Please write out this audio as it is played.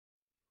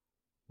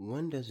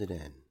When does it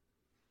end?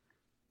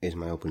 Is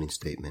my opening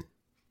statement,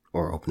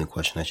 or opening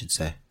question, I should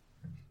say.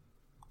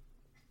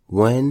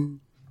 When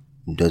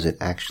does it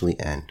actually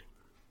end?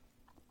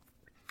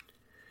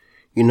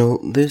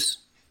 This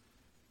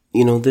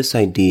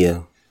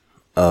idea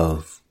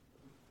of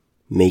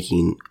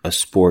making a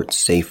sport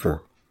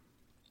safer,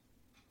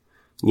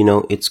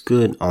 it's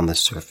good on the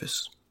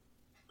surface.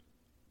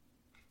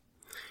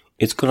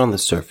 It's good on the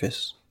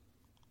surface.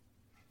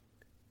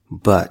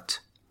 But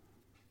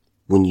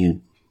when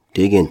you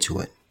dig into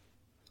it,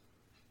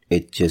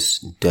 it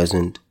just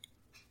doesn't.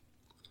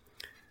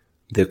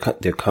 There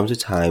comes a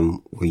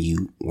time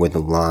where the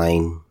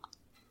line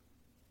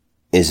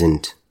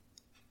isn't.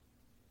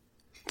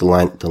 The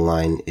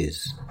line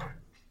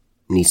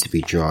needs to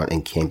be drawn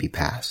and can be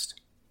passed.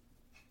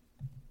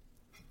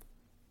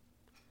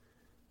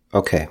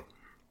 Okay.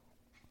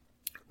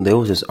 There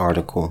was this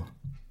article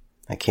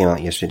that came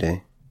out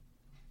yesterday.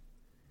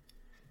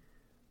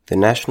 The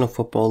National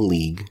Football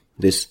League,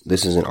 this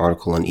is an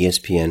article on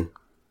ESPN,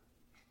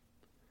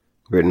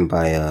 written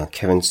by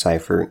Kevin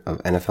Seifert of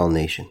NFL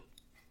Nation.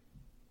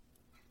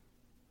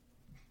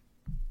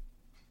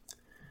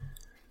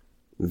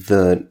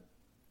 The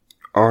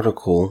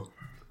article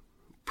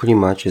pretty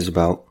much is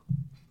about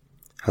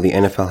how the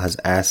NFL has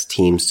asked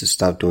teams to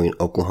stop doing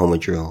Oklahoma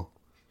drill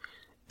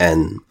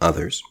and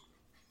others.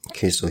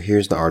 Okay, so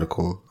here's the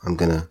article. I'm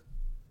gonna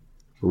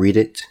read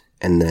it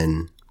and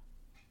then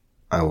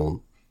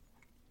I'll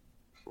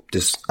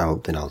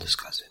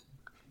discuss it.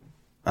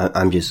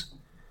 I'll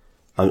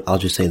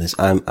just say this.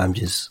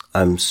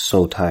 I'm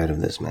so tired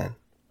of this, man.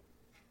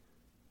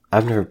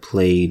 I've never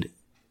played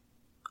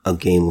a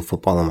game of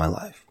football in my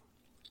life,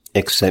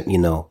 except,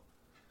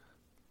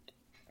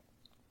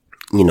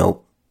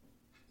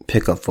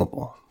 pick up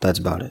football. That's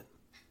about it.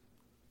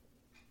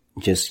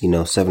 Just,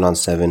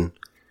 7-on-7,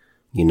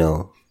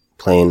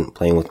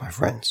 playing with my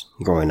friends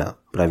growing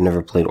up. But I've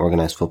never played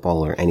organized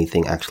football or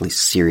anything actually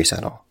serious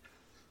at all.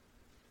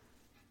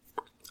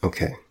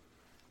 Okay.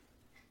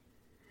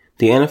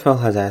 The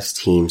NFL has asked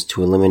teams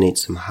to eliminate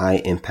some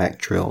high-impact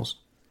drills,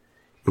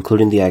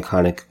 including the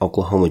iconic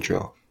Oklahoma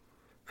drill,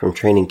 from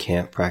training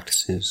camp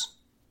practices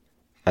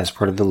as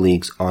part of the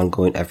league's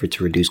ongoing effort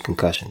to reduce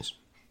concussions.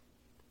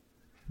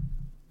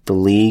 The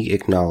league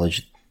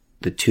acknowledged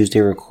the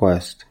Tuesday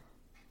request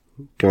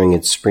during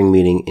its spring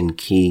meeting in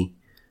Key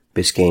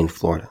Biscayne,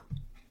 Florida.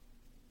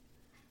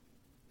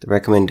 The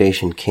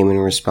recommendation came in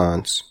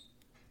response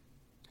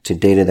to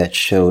data that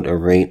showed a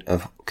rate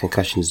of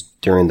concussions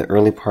during the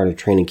early part of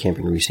training camp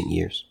in recent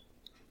years.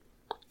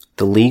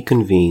 The league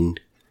convened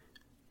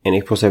an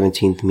April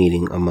 17th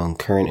meeting among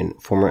current and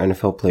former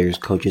NFL players,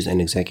 coaches, and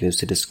executives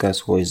to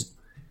discuss ways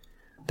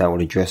that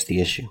would address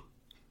the issue.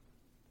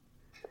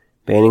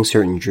 Banning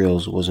certain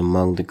drills was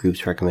among the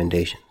group's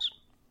recommendations.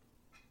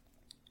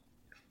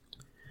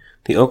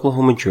 The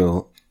Oklahoma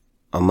drill,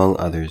 among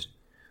others,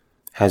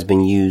 has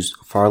been used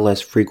far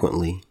less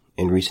frequently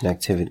in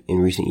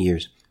recent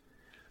years,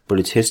 but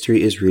its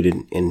history is rooted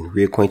in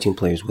reacquainting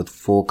players with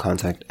full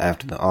contact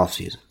after the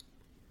offseason.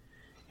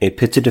 It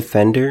pits a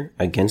defender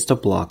against a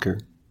blocker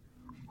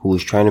who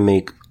is trying to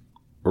make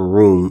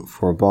room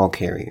for a ball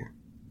carrier.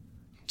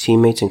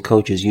 Teammates and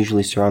coaches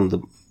usually surround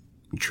the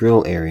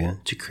drill area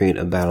to create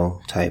a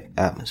battle-type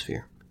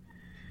atmosphere.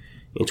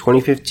 In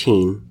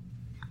 2015,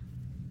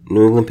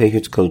 New England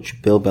Patriots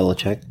coach Bill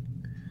Belichick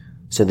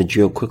said the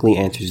drill quickly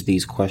answers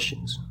these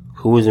questions.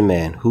 Who is a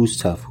man? Who's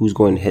tough? Who's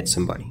going to hit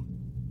somebody?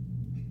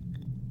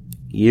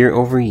 Year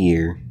over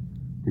year,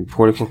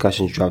 reported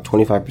concussions dropped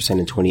 25%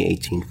 in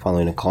 2018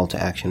 following a call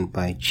to action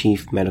by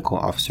Chief Medical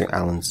Officer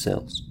Alan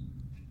Sills.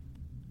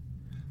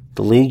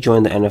 The league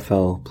joined the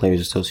NFL Players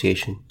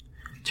Association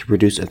to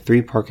produce a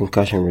 3-part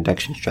concussion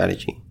reduction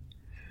strategy,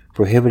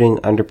 prohibiting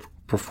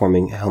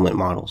underperforming helmet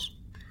models,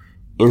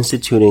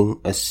 instituting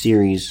a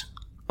series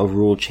of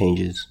rule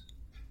changes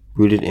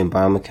rooted in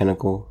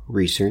biomechanical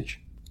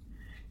research,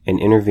 and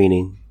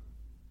intervening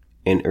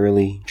in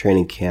early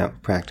training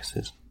camp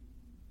practices.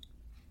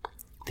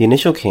 The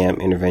initial camp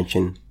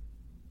intervention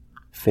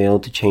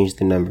failed to change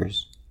the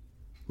numbers,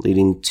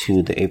 leading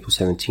to the April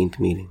 17th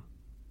meeting.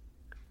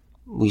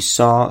 We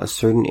saw a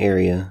certain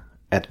area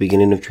at the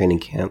beginning of training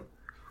camp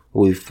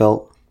where we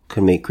felt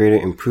could make greater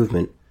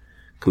improvement,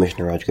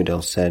 Commissioner Roger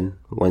Goodell said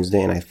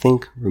Wednesday, and I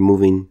think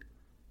removing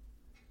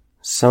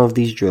some of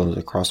these drills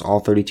across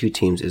all 32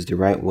 teams is the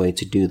right way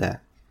to do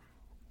that.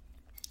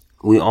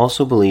 We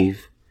also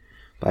believe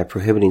by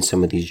prohibiting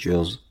some of these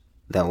drills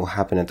that will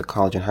happen at the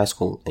college and high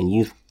school and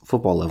youth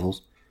football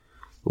levels,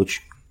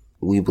 which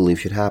we believe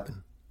should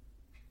happen.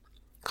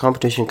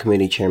 Competition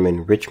Committee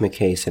Chairman Rich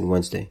McKay said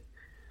Wednesday,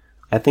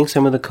 I think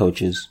some of the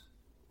coaches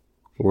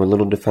were a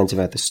little defensive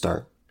at the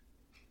start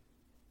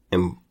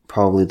and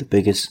probably the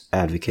biggest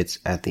advocates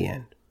at the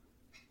end.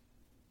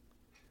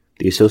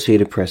 The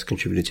Associated Press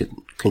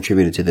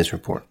contributed to this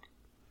report.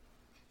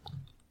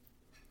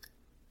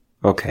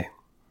 Okay.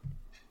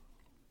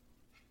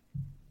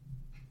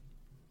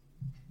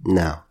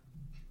 Now,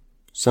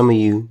 some of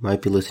you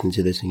might be listening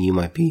to this and you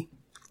might be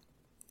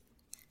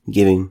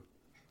giving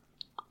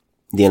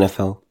the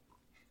NFL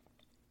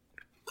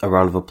a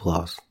round of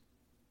applause.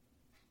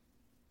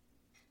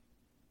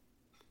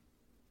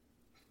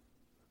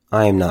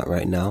 I am not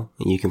right now,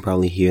 and you can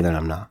probably hear that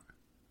I'm not.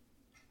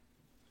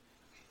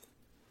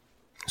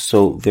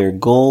 So their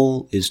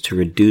goal is to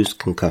reduce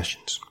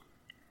concussions.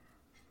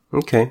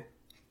 Okay.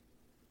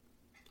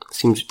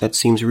 That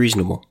seems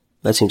reasonable.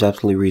 That seems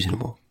absolutely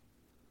reasonable.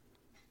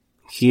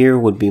 Here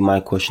would be my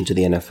question to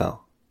the NFL.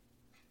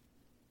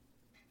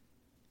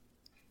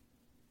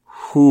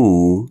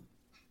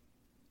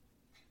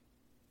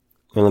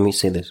 Let me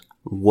say this.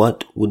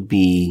 What would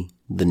be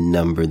the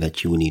number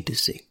that you would need to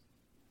see?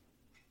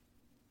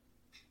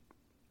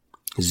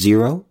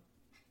 0?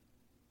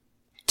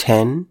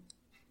 10?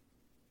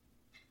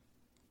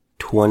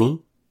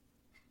 20?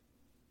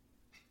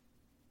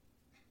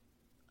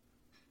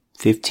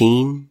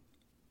 15?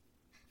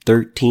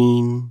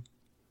 13?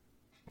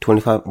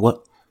 25?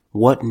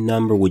 What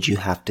number would you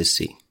have to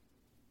see?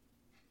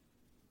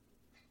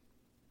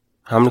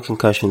 How many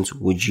concussions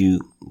would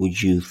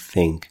you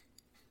think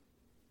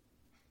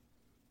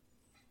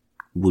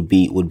would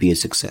be a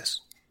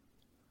success?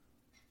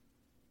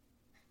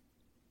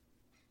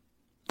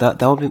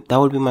 That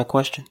would be my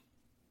question.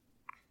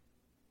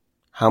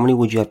 How many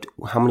would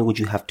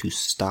you have to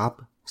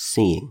stop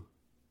seeing?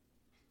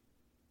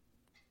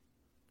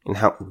 And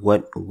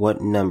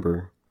what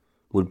number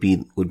would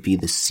be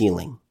the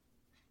ceiling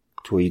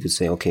to where you could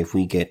say, okay, if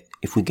we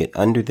get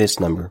under this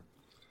number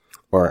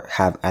or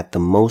have at the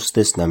most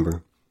this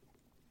number,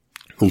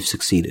 we've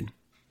succeeded.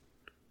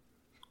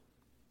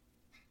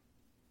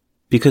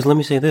 Because let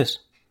me say this.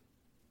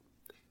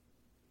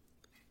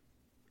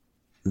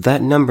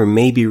 That number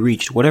may be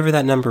reached, whatever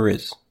that number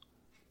is.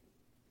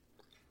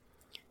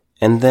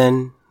 And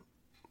then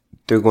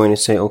they're going to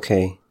say,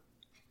 okay,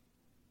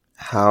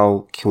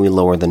 how can we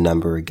lower the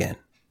number again?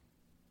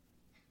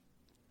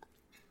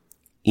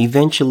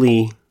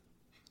 Eventually,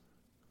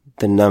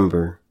 the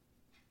number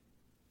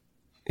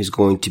is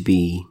going to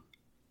be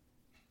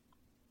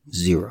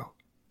 0.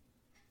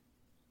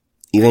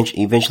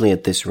 Eventually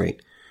at this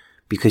rate.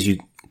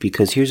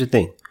 Because here's the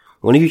thing.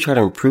 Whenever you try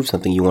to improve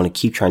something, you want to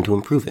keep trying to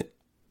improve it.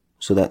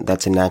 So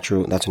that's a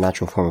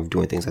natural form of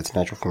doing things. That's a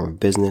natural form of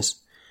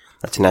business.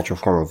 That's a natural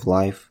form of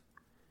life.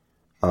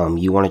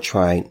 You want to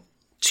try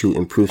to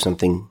improve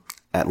something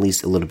at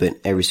least a little bit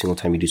every single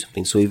time you do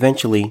something. So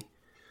eventually,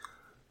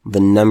 the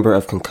number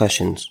of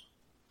concussions,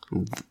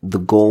 the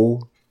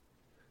goal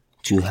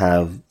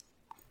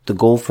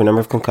for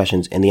number of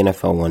concussions in the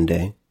NFL one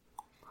day,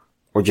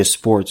 or just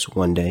sports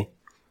one day,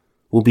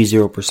 will be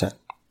 0%.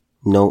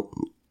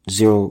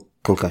 Zero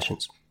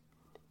concussions.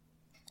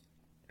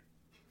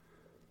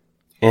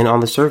 And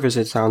on the surface,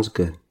 it sounds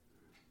good.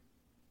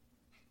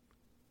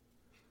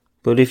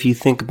 But if you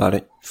think about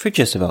it for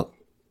just about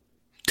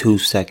 2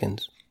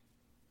 seconds,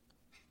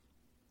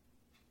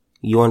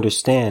 you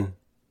understand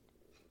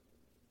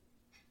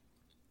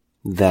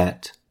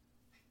that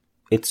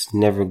it's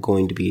never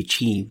going to be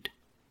achieved.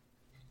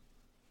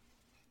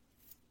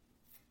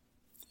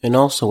 And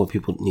also what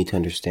people need to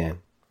understand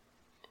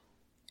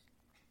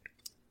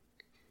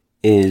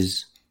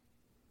is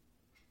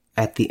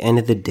at the end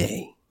of the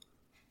day,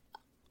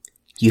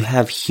 you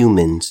have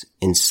humans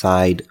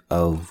inside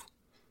of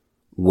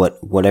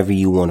whatever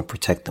you want to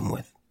protect them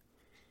with.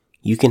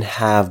 You can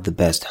have the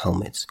best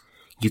helmets.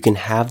 You can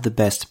have the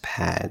best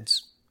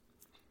pads.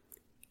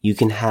 You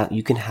can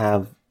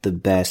have the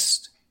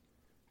best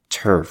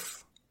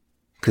turf.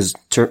 Because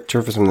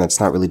turf is something that's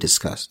not really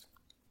discussed.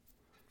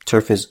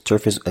 Turf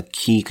is a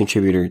key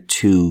contributor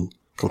to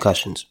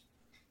concussions.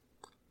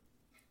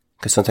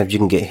 Because sometimes you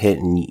can get hit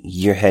and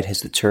your head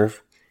hits the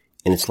turf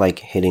and it's like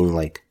hitting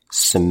like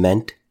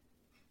cement.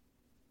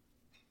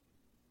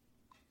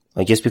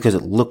 Like just because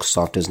it looks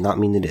soft does not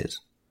mean it is.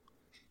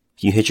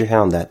 If you hit your head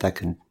on that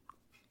could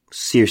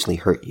seriously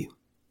hurt you.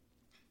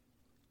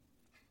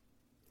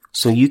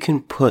 So you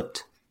can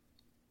put,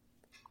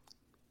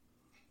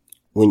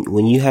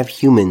 when you have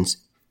humans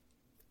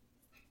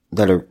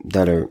that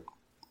are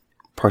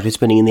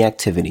participating in the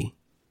activity,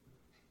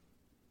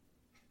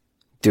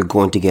 they're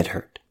going to get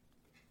hurt.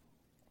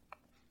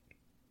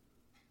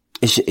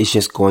 It's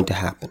just going to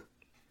happen.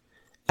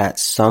 At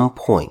some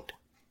point,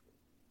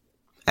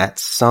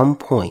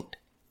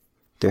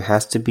 there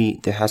has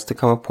to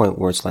come a point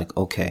where it's like,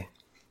 okay,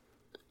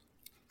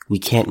 we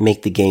can't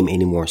make the game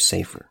any more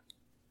safer.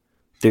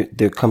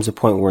 There comes a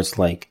point where it's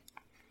like,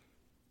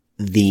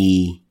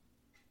 the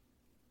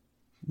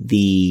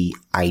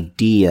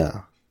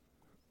idea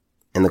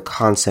and the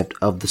concept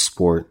of the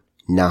sport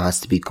now has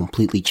to be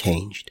completely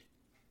changed.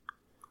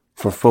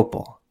 For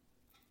football,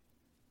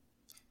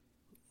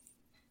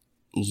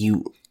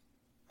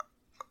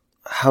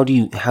 how do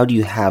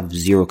you have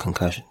 0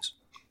 concussions?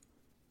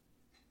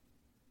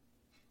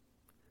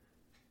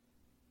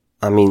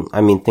 I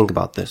mean, think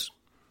about this.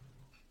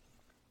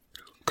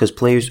 Because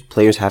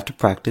players have to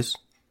practice.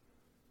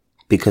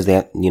 Because they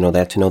have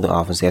to know the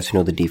offense, they have to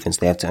know the defense,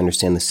 they have to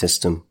understand the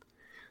system,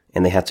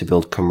 and they have to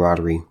build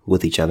camaraderie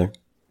with each other.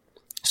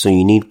 So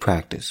you need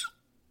practice.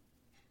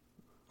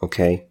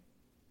 Okay?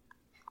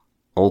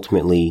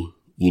 ultimately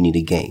you need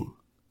a game.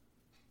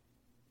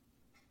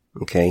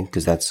 Okay?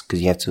 Because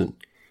you have to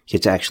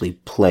actually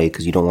play,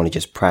 because you don't want to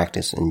just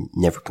practice and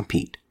never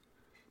compete.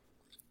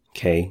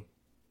 Okay?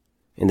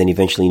 And then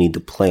eventually you need the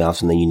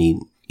playoffs, and then you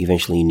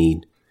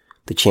need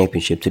the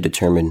championship to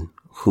determine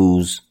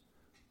who's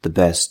the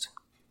best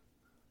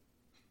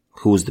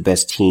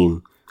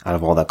team out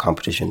of all that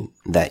competition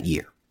that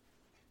year.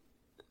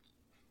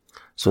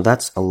 So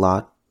that's a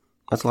lot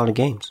of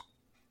games.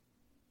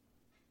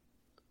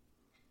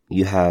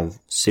 You have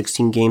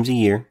 16 games a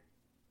year,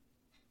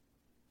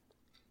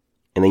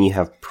 and then you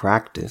have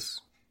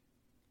practice.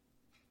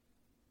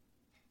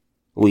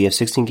 Well, you have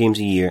 16 games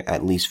a year,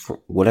 at least for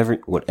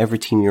whatever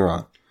team you're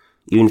on.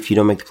 Even if you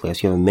don't make the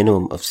playoffs, you have a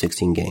minimum of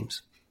 16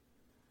 games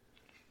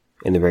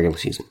in the regular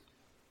season.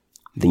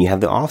 Then you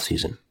have the off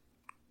season,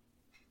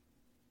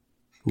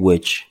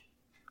 which,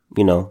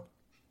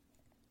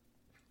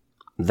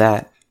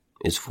 that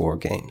is 4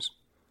 games.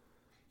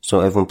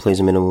 So everyone plays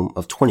a minimum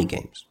of 20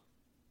 games.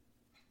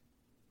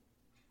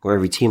 Or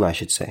every team, I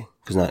should say,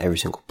 because not every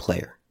single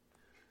player.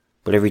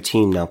 But every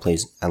team now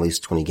plays at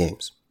least 20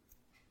 games.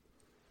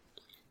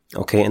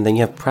 Okay, and then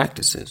you have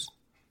practices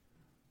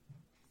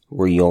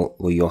where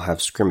you'll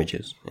have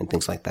scrimmages and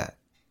things like that.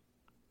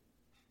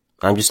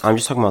 I'm just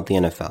talking about the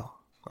NFL.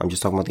 I'm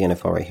just talking about the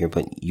NFL right here,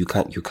 but you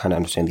kind of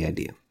understand the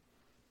idea.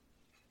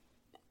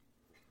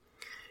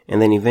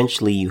 And then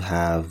eventually you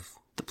have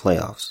the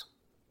playoffs.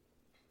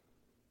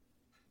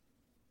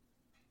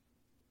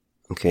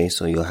 Okay,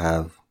 so you'll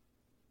have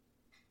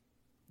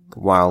the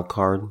wild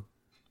card.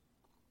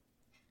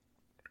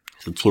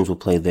 So teams will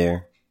play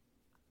there.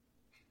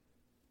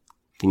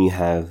 Then you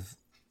have,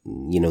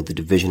 the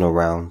divisional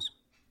rounds.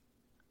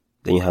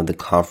 Then you have the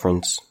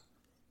conference.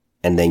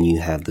 And then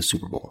you have the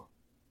Super Bowl.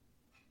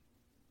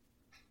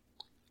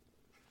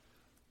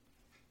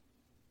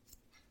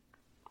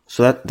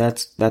 So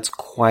that's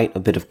quite a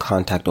bit of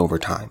contact over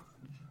time.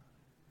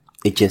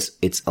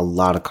 It's a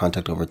lot of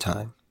contact over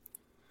time.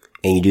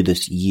 And you do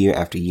this year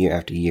after year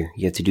after year.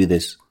 You have to do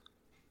this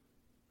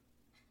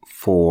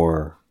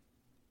for,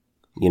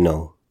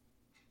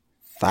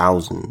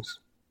 thousands.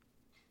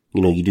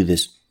 You do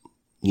this,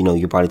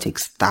 your body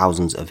takes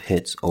thousands of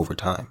hits over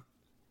time.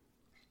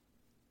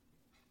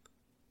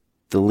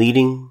 The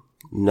leading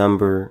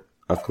number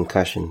of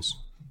concussions,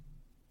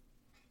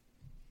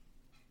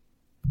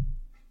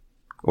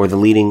 or the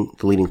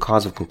leading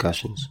cause of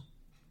concussions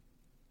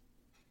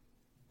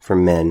for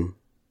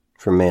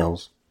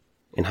males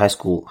in high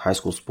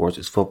school sports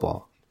is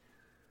football.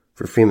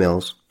 For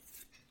females,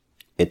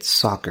 it's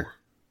soccer.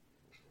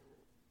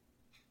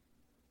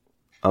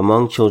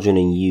 Among children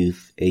and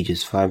youth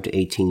ages 5 to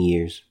 18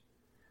 years,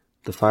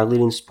 the 5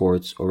 leading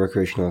sports or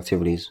recreational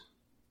activities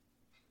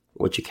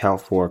which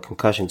account for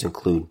concussions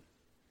include,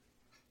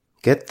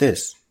 get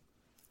this,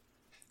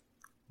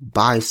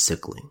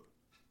 bicycling,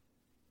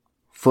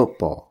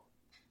 football,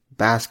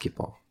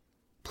 basketball,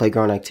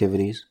 playground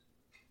activities,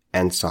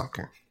 and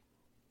soccer.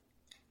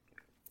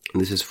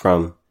 And this is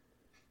from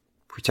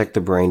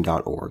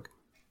protectthebrain.org.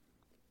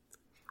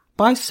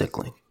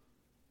 Bicycling.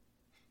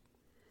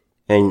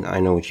 And I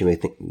know what you may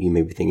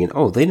be thinking,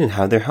 oh, they didn't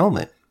have their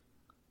helmet.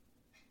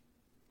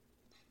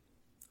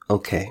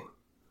 Okay.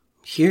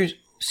 Here's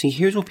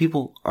what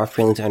people are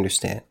failing to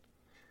understand.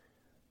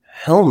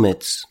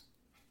 Helmets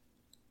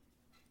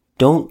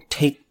don't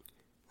take,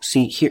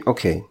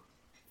 okay.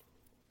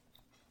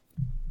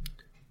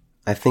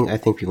 I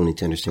think people need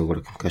to understand what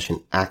a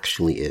concussion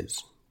actually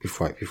is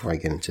before I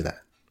get into that.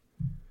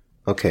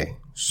 Okay.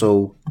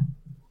 So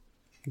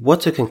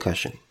what's a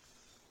concussion?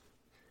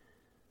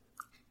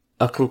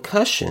 A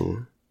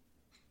concussion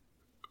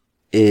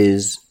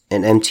is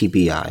an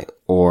MTBI,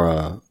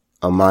 or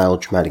a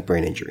mild traumatic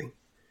brain injury.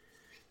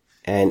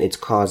 And it's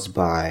caused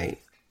by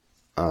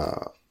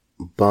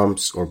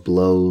bumps or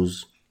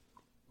blows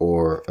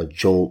or a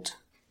jolt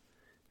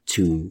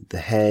to the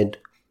head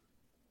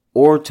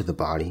or to the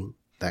body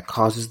that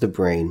causes the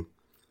brain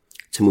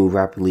to move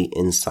rapidly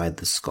inside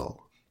the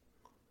skull.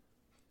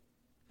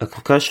 A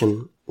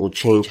concussion will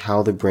change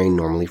how the brain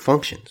normally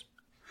functions.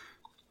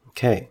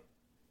 Okay.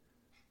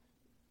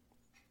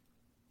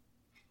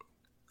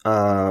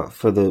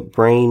 For the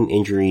Brain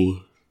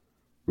Injury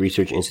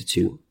Research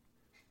Institute,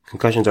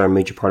 concussions are a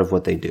major part of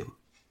what they do.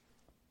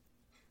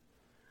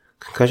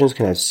 Concussions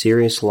can have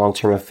serious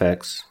long-term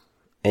effects,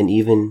 and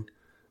even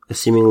a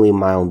seemingly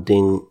mild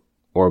ding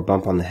or a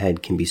bump on the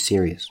head can be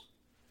serious.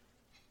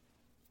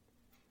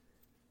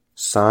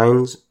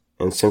 Signs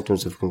and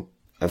symptoms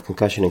of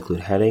concussion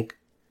include headache,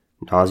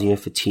 nausea,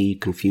 fatigue,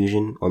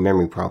 confusion, or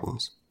memory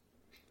problems,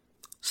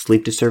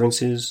 sleep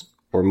disturbances,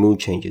 or mood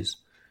changes.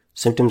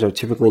 Symptoms are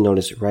typically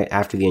noticed right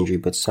after the injury,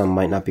 but some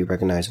might not be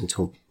recognized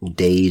until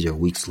days or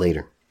weeks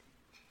later.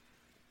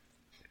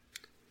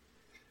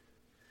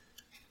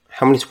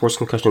 How many sports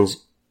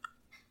concussions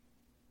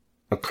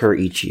occur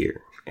each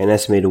year? An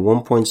estimated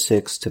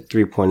 1.6 to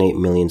 3.8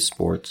 million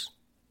sports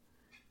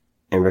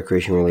and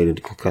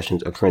recreation-related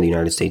concussions occur in the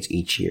United States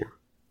each year.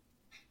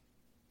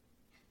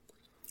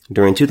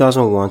 During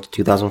 2001 to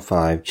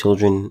 2005,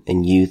 children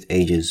and youth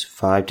ages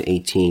 5 to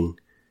 18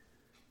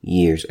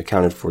 years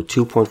accounted for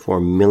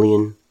 2.4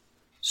 million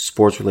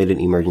sports-related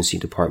emergency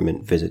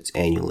department visits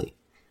annually.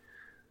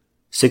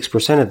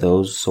 6% of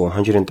those, so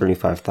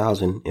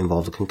 135,000,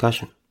 involved a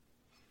concussion.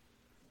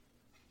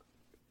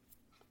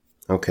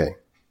 Okay.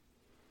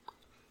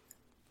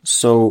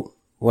 So,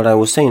 what I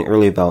was saying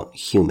earlier about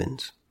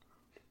humans.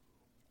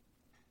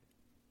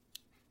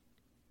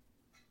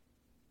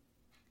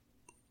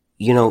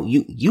 You know,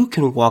 you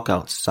can walk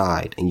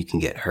outside and you can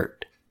get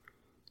hurt.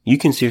 You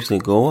can seriously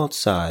go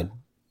outside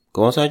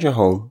your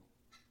home,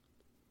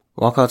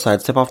 walk outside,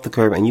 step off the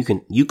curb, and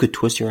you could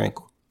twist your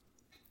ankle.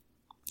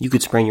 You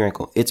could sprain your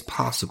ankle. It's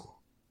possible.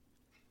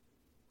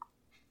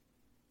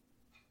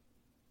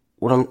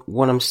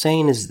 What I'm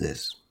saying is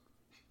this.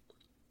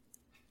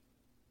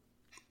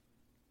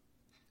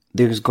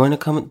 There's going to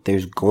come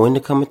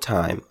a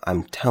time,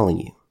 I'm telling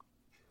you.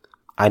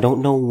 I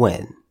don't know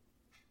when.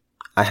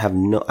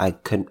 I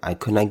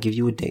could not give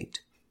you a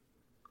date.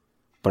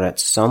 But at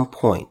some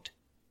point,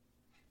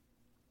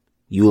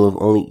 you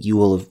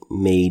will have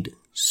made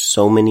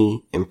so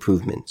many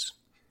improvements,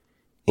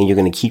 and you're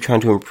going to keep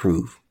trying to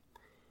improve.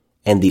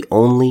 And the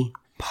only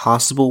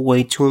possible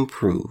way to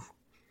improve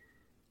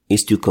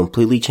is to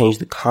completely change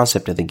the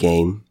concept of the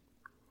game,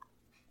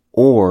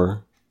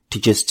 or to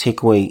just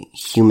take away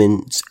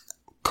humans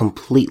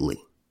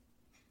completely.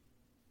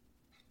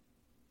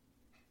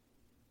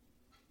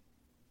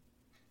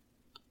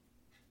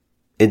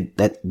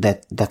 That's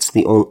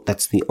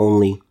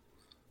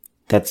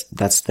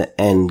the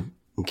end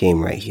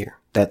game right here.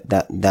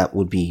 That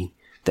would be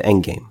the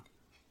end game.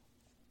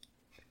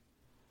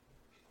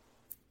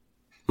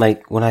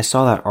 Like, when I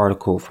saw that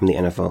article from the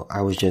NFL,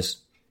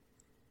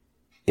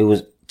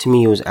 to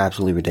me, it was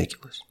absolutely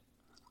ridiculous.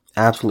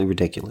 Absolutely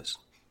ridiculous.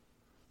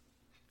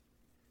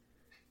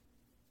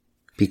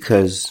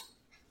 Because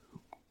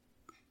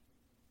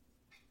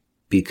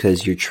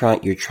you're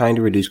trying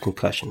to reduce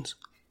concussions.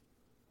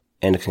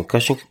 And a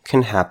concussion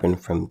can happen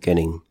from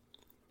getting,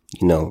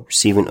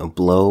 receiving a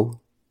blow,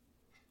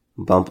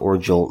 bump, or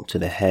jolt to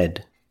the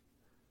head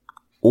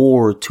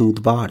or to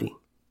the body.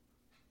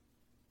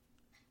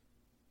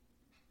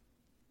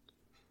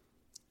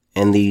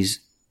 And these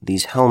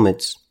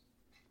helmets,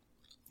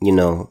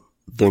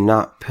 they're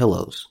not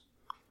pillows.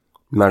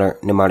 No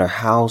matter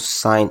how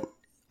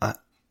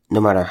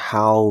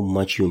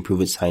much you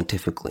improve it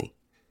scientifically,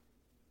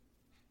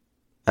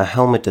 a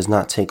helmet does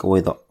not take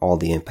away all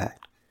the impact.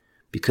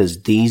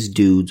 Because these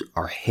dudes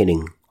are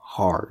hitting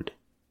hard.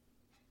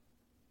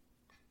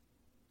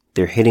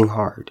 They're hitting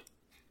hard.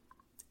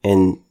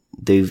 And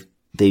the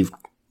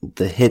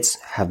hits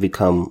have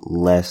become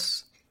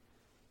less,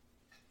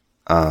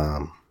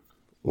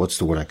 what's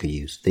the word I could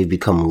use? They've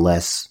become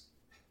less,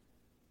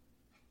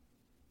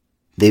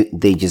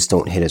 they just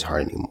don't hit as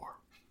hard anymore.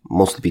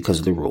 Mostly because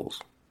of the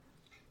rules.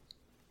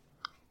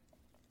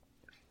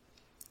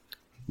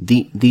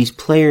 These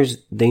players,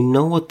 they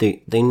know what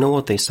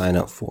they sign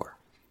up for.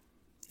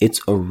 It's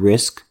a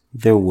risk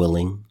they're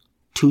willing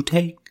to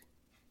take.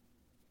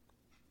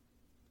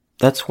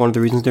 That's one of the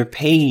reasons they're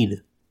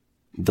paid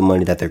the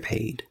money that they're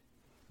paid.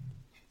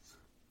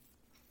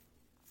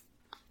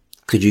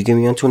 Could you get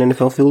me onto an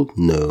NFL field?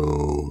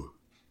 No.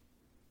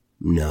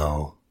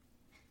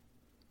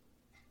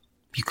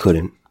 You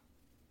couldn't.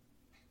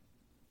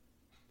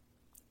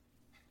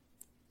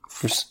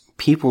 For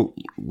people,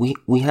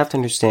 we have to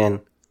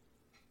understand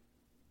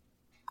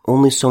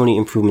only so many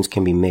improvements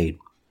can be made.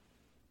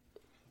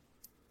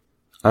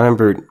 I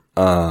remember,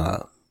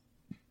 I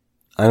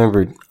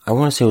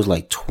want to say it was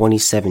like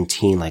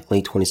 2017, like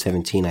late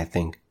 2017, I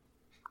think,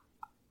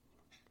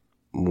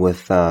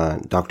 with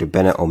Dr.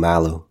 Bennett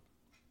Omalu.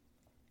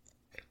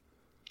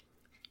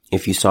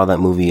 If you saw that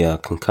movie,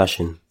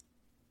 Concussion,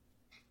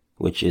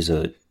 which is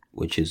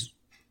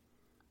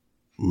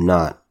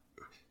not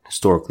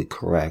historically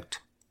correct,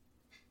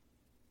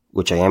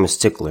 which I am a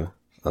stickler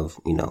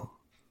of,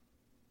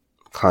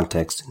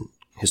 context and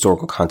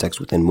historical context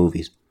within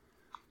movies.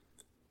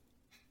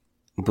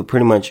 But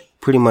pretty much,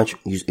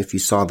 if you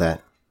saw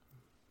that,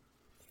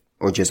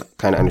 or just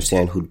kind of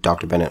understand who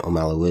Dr. Bennett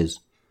Omalu is,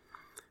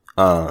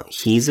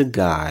 he's a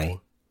guy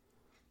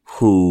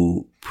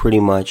who pretty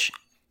much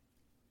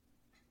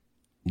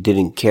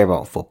didn't care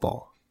about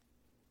football.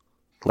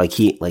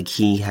 He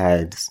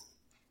admitted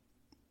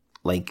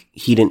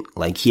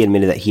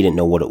that he didn't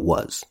know what it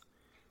was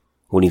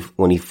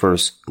when he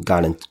first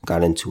got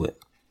into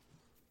it.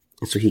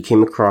 And so he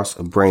came across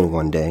a brain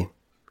one day,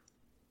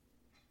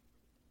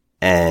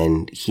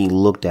 and he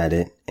looked at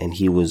it, and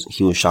he was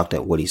shocked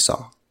at what he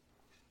saw.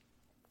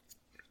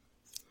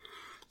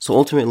 So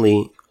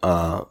ultimately,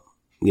 the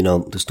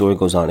story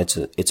goes on. It's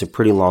a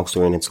pretty long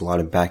story, and it's a lot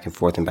of back and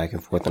forth, and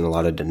a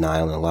lot of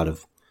denial, and a lot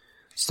of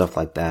stuff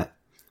like that.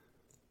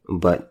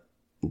 But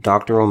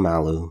Dr.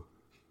 Omalu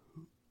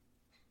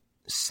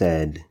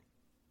said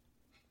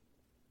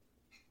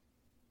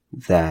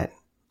that,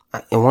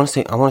 I want to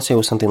say it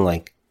was something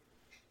like,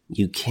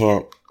 you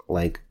can't,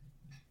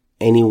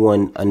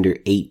 anyone under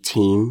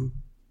 18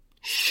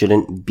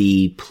 shouldn't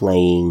be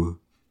playing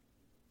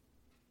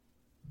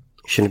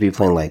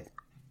like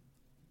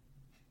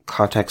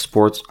contact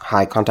sports,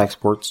 high contact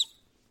sports.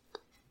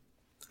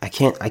 I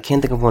can't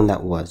think of when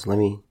that was. Let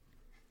me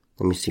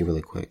see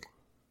really quick.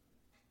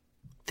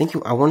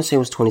 I want to say it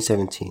was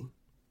 2017.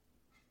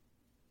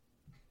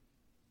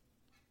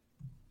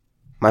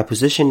 My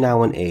position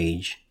now and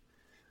age.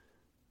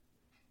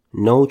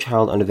 No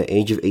child under the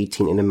age of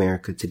 18 in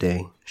America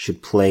today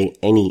should play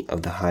any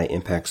of the high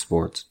impact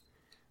sports,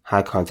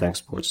 high contact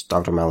sports,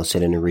 Dr. Malice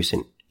said in a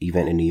recent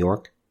event in New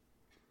York.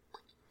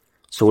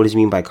 So what does he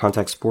mean by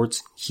contact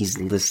sports? He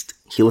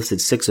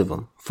listed 6 of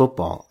them: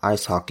 football,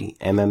 ice hockey,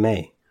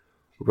 MMA,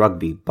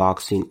 rugby,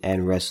 boxing,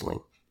 and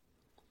wrestling.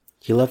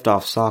 He left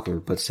off soccer,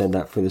 but said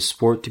that for the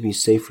sport to be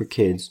safe for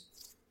kids,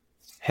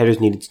 headers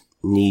need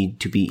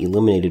to be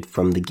eliminated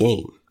from the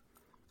game,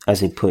 as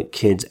they put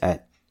kids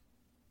at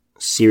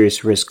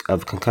serious risk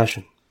of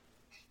concussion.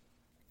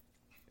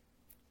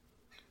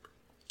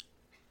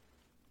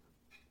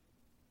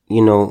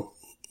 You know,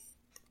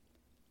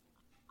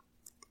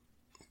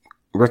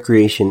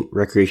 recreation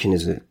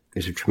is a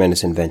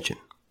tremendous invention.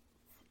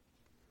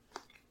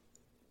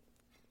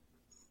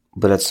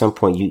 But at some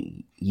point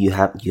you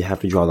have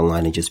to draw the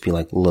line and just be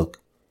like, look,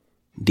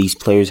 these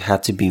players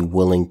have to be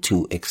willing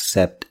to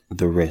accept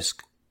the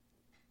risk.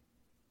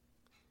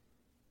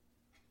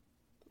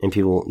 And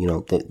people,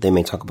 they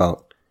may talk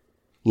about,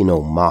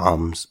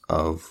 moms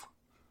of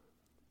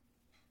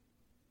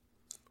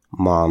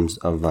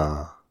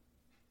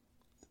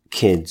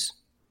kids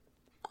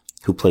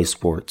who play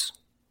sports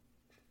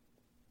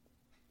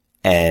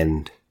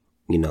and,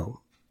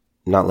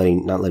 not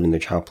letting their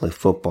child play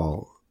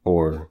football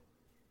or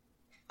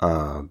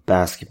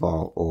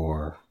basketball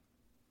or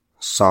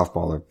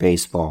softball or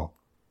baseball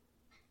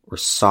or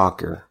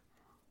soccer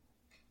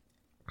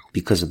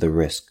because of the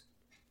risk.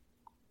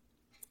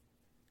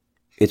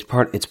 It's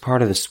part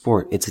of the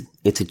sport. It's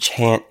a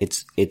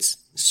chance. It's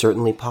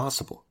certainly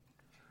possible.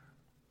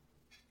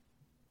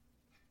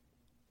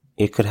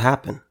 It could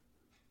happen.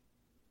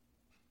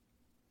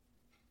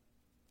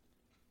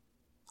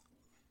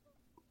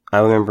 I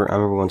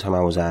remember one time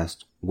I was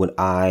asked, would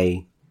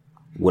I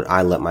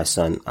let my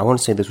son, I want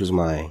to say this was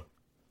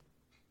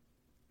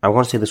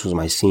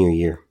my senior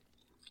year,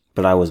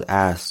 but I was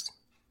asked,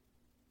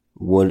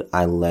 would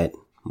I let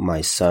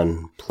my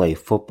son play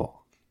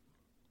football?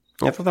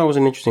 I thought that was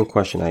an interesting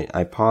question.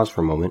 I paused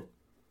for a moment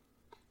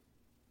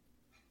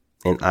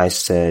and I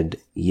said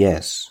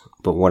yes,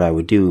 but what I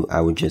would do,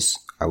 I would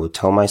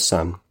tell my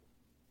son,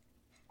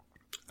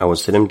 I would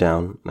sit him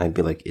down and I'd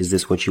be like, is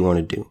this what you want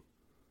to do?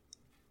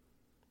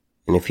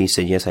 And if he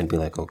said yes, I'd be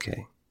like,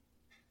 okay,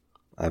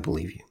 I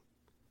believe you.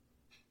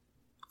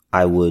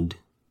 I would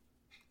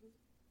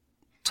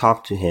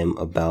talk to him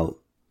about,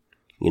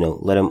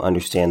 let him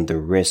understand the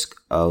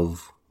risk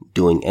of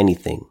doing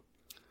anything.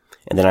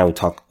 And then I would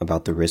talk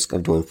about the risk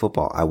of doing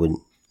football. I would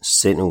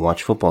sit and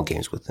watch football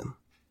games with him.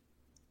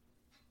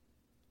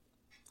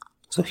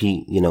 So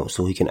he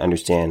can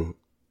understand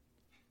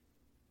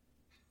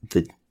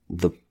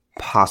the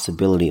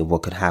possibility of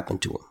what could happen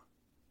to him.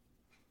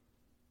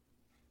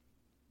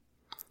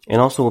 And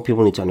also what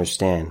people need to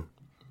understand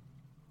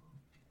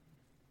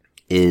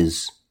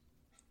is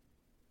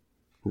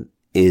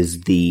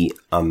the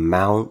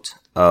amount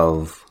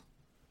of,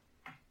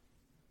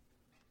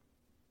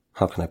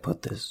 how can I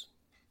put this?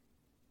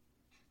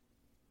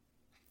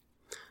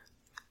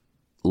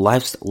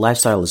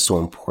 Lifestyle is so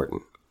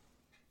important.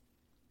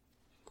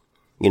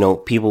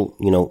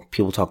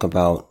 People talk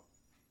about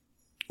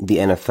the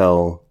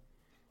NFL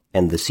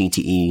and the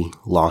CTE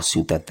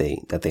lawsuit that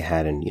they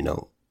had, and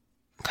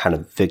kind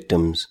of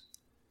victims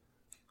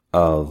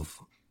of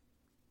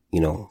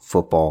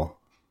football,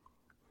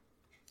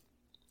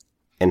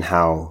 and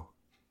how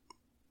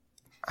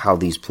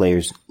these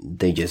players,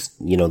 they just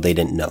they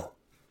didn't know,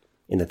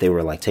 and that they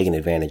were like taken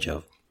advantage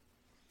of,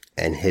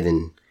 and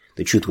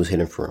the truth was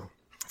hidden from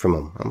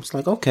them. I was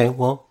like, okay,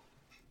 well,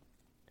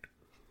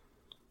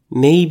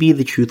 maybe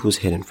the truth was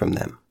hidden from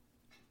them.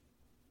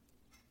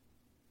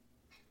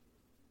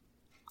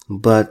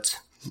 But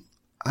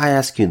I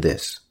ask you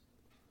this.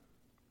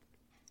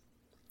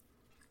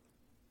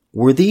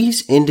 Were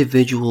these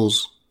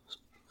individuals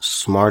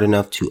smart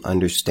enough to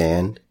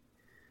understand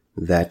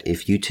that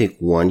if you take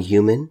one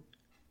human,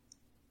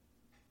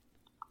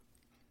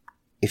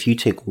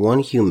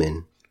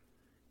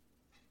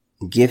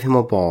 give him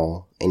a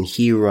ball and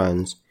he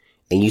runs,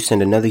 and you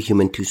send another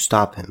human to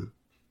stop him,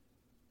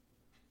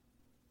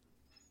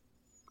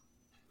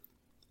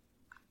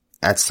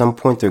 at some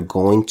point they're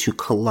going to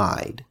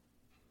collide,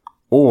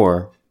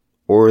 or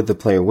the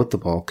player with the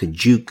ball could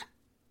juke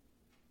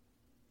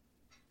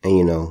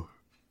and,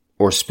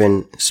 or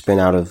spin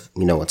out of,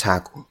 a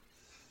tackle.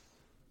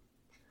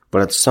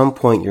 But at some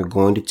point you're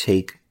going to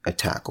take a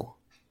tackle.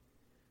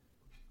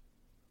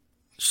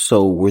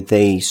 So were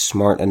they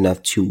smart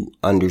enough to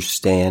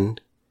understand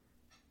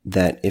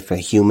that if a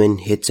human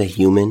hits a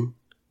human,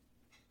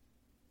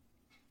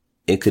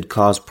 it could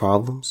cause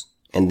problems?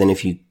 And then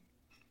if you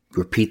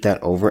repeat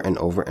that over and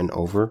over and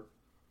over,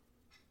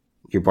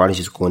 your body's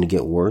just going to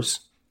get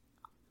worse.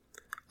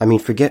 I mean,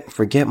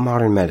 forget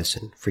modern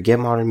medicine. Forget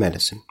modern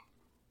medicine.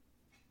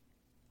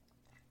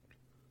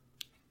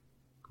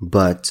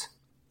 But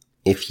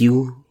if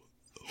you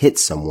hit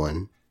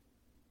someone,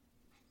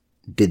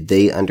 did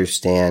they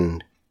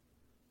understand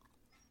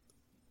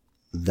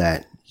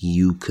that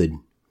you could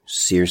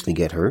seriously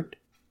get hurt?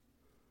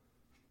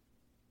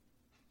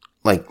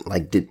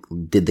 Like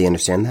did they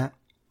understand that?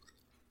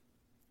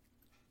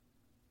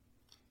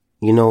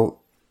 You know,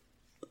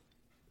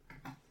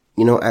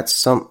 at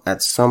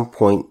some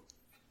point,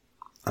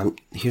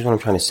 here's what I'm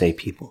trying to say,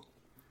 people.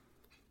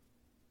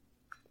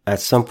 At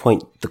some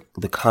point,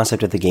 the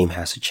concept of the game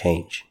has to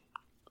change.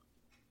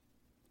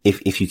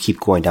 If you keep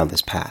going down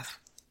this path,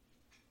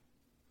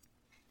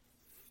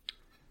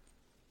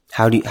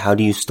 how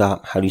do you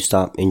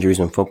stop injuries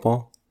in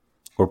football,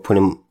 or put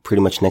them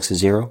pretty much next to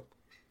zero?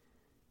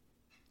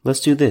 Let's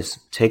do this.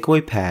 Take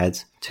away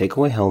pads, take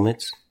away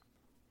helmets,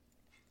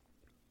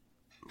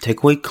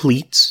 take away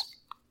cleats,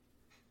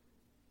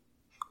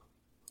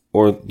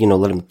 or,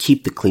 let them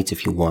keep the cleats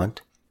if you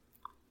want,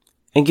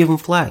 and give them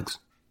flags,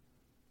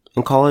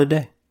 and call it a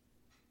day.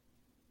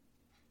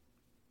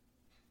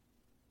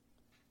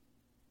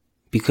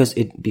 Because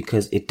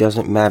it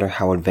doesn't matter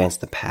how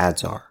advanced the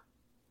pads are.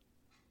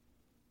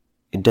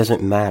 It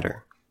doesn't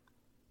matter.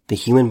 The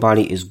human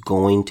body is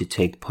going to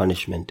take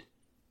punishment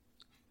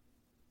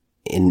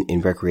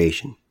in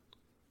recreation.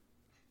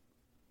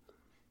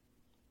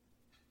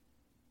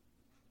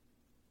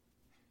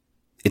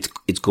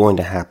 It's going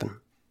to happen.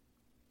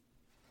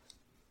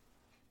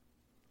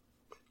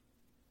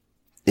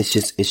 It's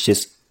just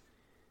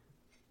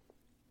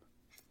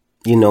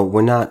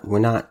we're not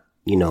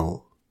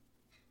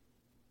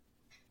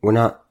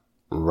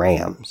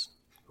rams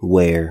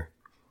where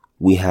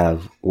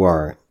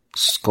our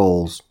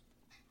skulls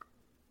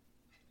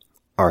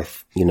are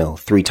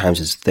 3 times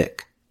as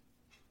thick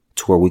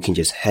to where we can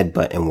just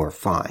headbutt and we're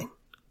fine.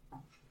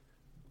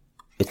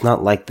 It's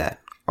not like that.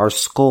 Our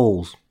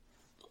skulls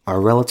are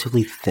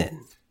relatively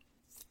thin,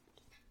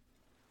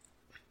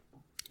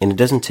 and it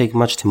doesn't take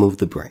much to move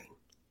the brain,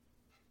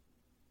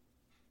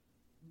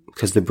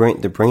 because the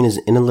brain is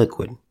in a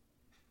liquid.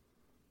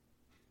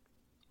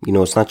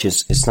 It's not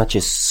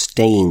just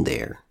staying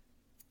there.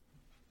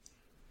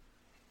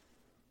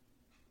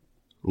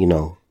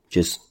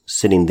 Just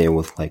sitting there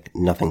with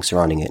nothing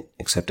surrounding it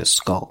except a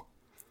skull.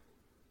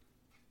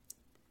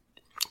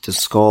 It's a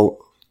skull,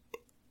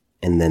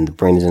 and then the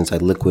brain is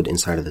inside liquid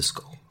inside of the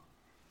skull.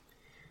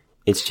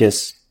 It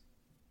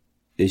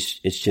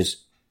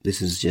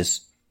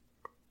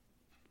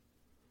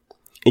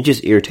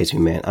just irritates me,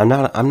 man. I'm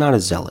not a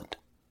zealot.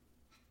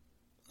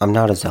 I'm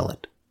not a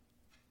zealot.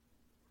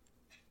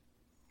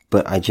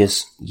 But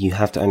you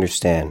have to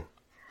understand,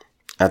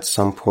 at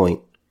some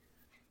point,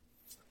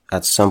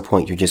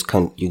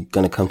 you're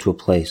gonna come to a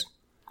place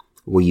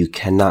where you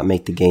cannot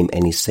make the game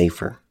any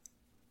safer.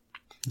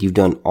 You've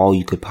done all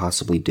you could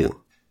possibly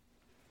do.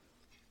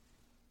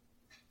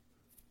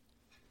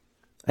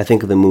 I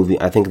think of the movie,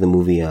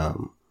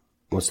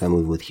 what's that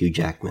movie with Hugh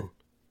Jackman?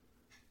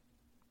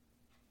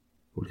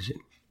 What is it?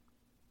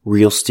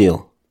 Real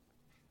Steel.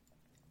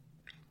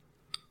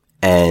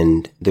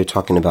 And they're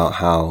talking about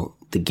how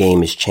the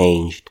game has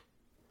changed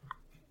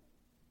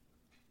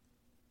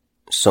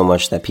so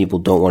much that people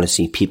don't want to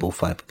see people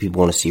fight, but people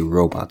want to see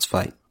robots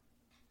fight.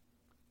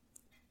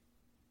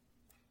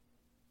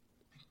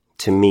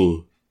 To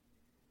me,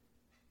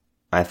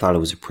 I thought it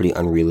was a pretty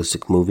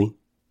unrealistic movie.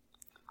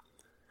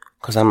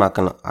 Because I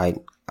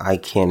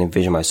can't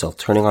envision myself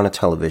turning on a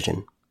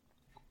television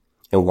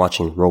and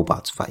watching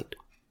robots fight.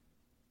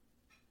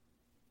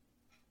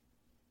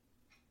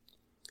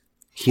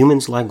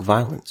 Humans like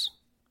violence.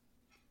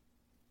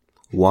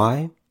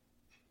 Why?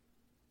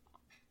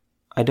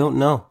 I don't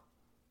know.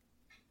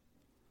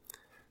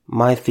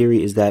 My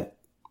theory is that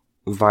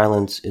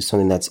violence is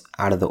something that's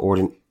out of the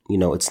ordinary.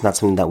 It's not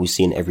something that we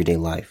see in everyday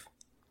life.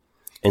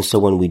 And so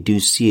when we do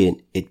see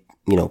it, it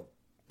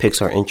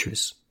piques our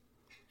interest.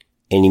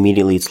 And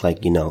immediately it's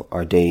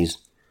our day's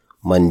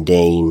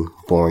mundane,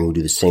 boring. We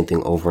do the same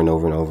thing over and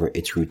over and over.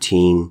 It's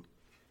routine.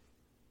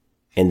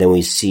 And then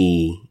we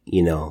see,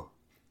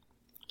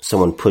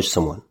 someone push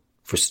someone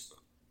for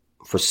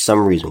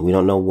some reason. We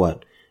don't know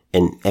what.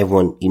 And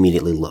everyone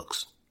immediately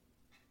looks.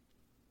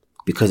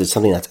 Because it's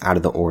something that's out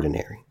of the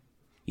ordinary.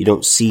 You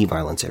don't see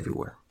violence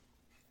everywhere.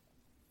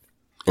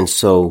 And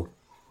so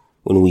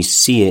when we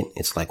see it,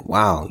 it's like,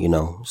 wow,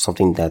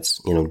 something that's,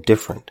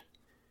 different.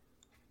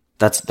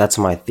 That's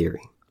my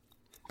theory.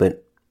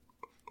 But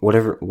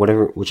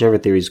whichever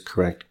theory is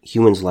correct,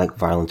 humans like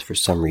violence for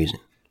some reason.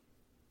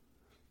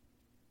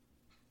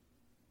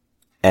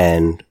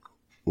 And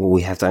what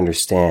we have to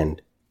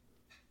understand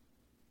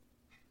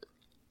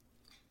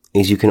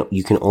is you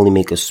can only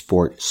make a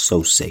sport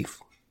so safe.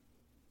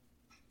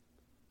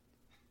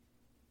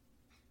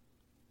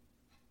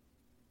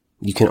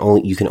 You can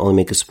only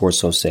make a sport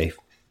so safe.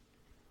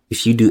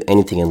 If you do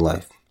anything in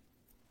life,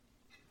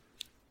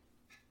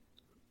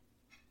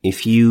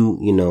 if you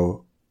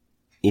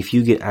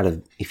get out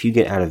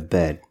of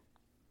bed,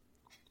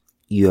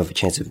 you have a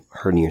chance of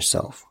hurting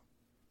yourself.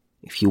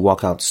 If you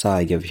walk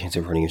outside, you have a chance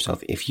of hurting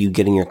yourself. If you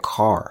get in your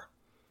car,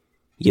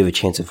 you have a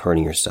chance of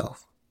hurting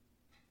yourself.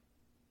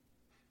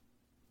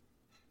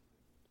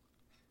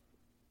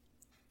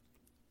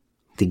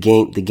 The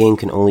game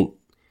can only,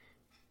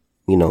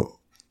 you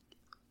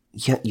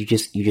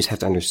just have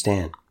to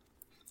understand.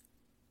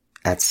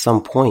 At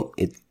some point,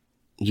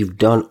 you've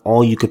done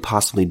all you could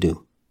possibly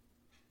do.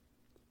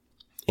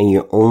 And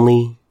your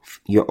only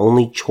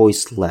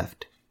choice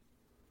left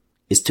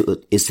is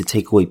to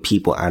take away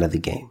people out of the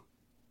game.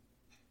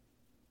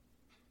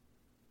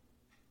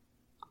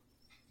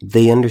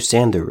 They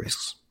understand the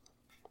risks.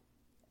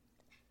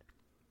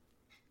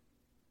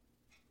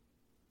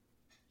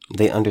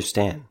 They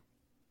understand.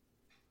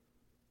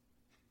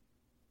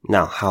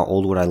 Now, how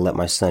old would I let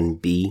my son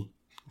be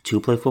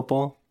to play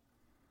football?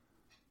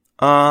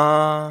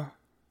 Probably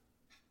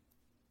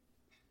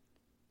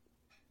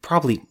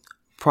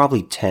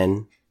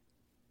 10,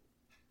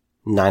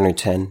 9 or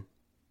 10.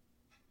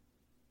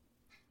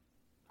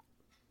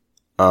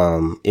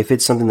 If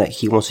it's something that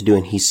he wants to do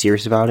and he's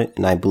serious about it,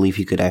 and I believe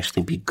he could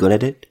actually be good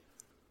at it,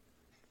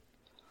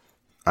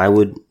 I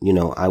would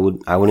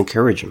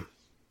encourage him.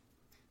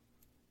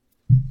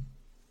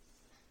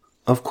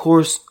 Of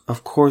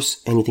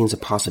course, anything's a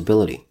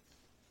possibility.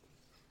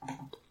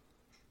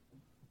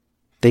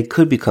 They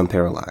could become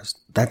paralyzed.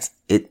 That's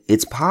it.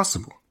 It's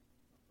possible.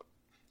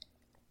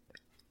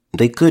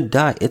 They could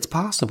die. It's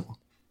possible.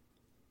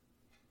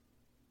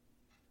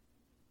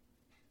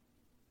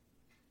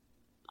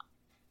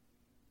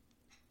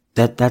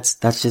 That's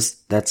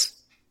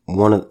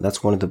one of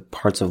the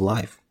parts of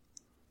life.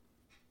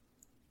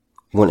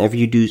 Whatever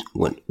you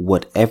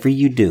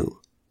do,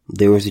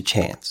 there is a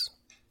chance.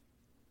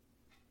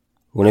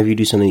 Whenever you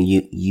do something,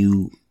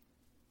 you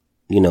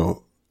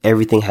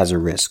everything has a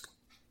risk.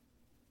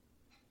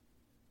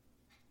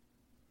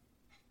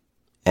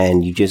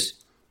 And you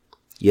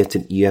have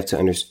to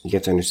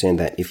understand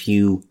that if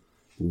you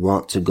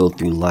want to go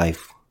through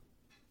life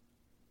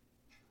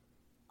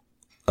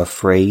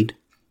afraid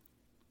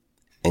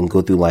and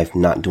go through life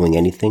not doing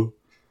anything,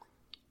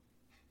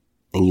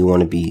 and you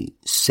want to be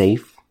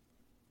safe,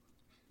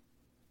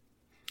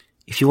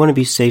 if you want to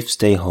be safe,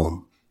 stay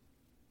home.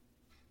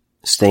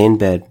 Stay in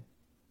bed.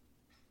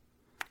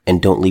 And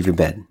don't leave your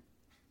bed.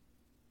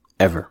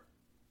 Ever.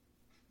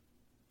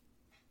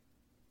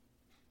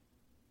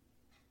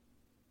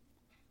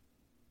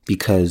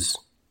 Because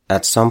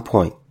at some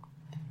point,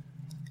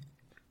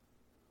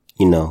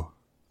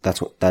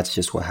 that's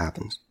just what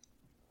happens.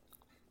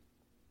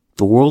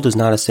 The world is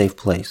not a safe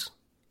place.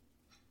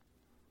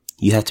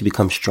 You have to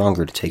become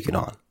stronger to take it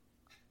on.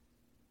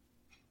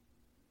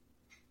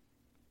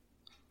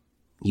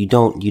 You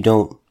don't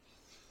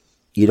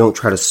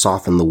try to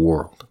soften the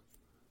world.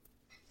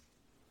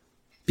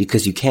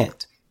 Because you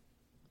can't.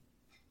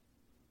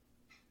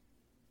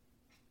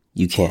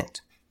 You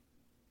can't.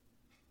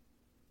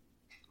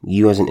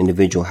 You as an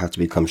individual have to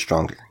become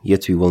stronger. You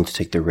have to be willing to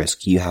take the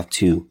risk. You have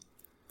to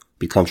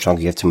become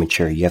stronger. You have to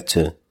mature. You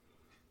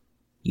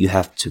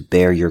have to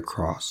bear your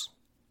cross.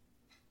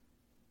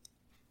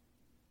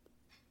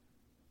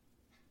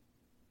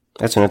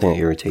 That's another thing that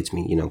irritates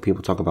me.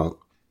 People talk about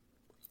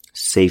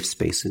safe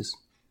spaces,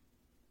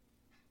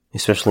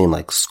 especially in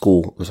like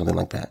school or something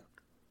like that.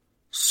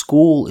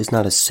 School is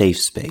not a safe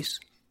space.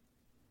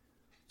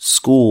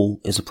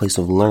 School is a place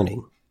of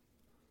learning.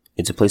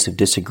 It's a place of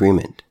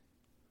disagreement.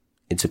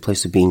 It's a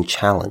place of being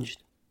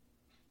challenged.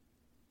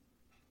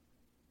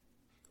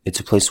 It's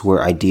a place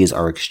where ideas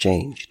are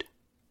exchanged.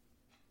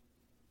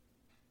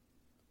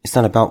 It's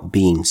not about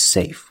being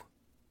safe.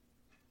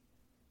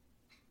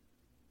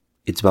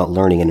 It's about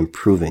learning and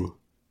improving.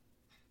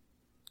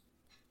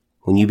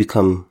 When you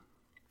become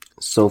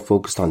so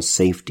focused on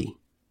safety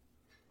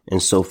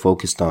and so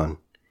focused on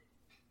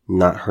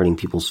not hurting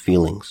people's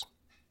feelings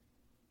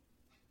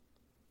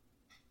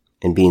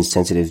and being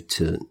sensitive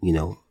to,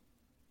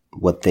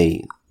 what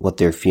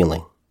they're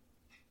feeling,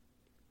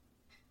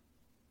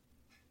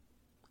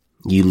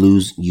 you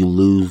lose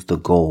the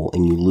goal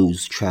and you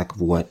lose track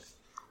of what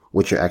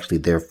you're actually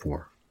there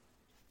for.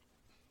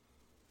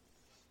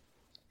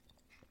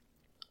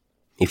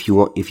 If you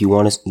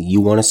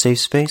want a safe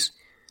space,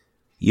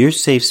 your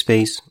safe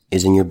space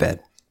is in your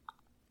bed.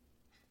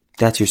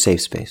 That's your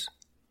safe space.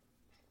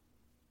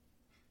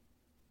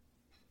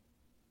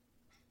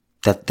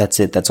 That's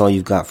it. That's all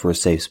you've got for a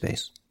safe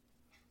space.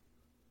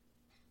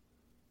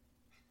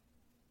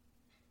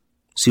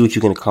 See what you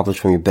can accomplish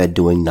from your bed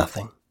doing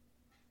nothing.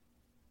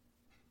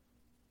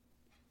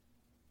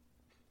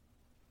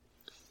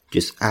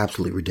 Just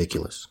absolutely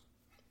ridiculous.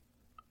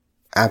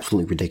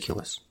 Absolutely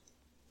ridiculous.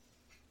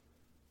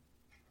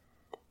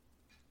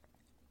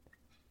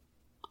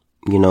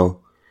 I want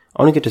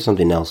to get to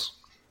something else.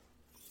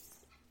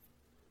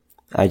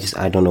 I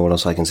don't know what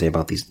else I can say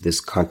about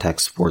this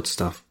contact sports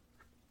stuff.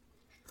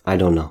 I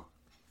don't know.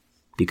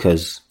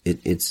 Because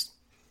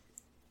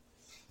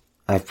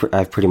I've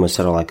pretty much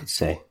said all I could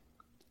say.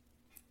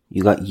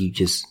 You guys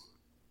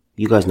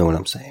know what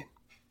I'm saying.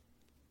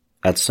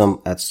 At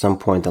some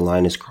point the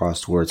line is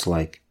crossed where it's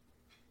like,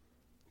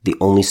 the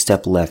only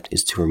step left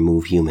is to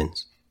remove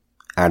humans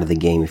out of the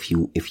game if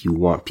you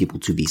want people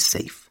to be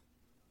safe.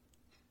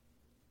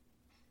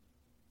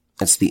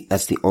 That's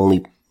the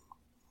only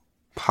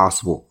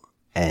possible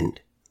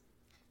end.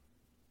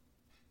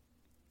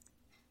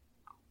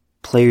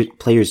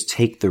 Players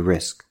take the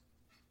risk.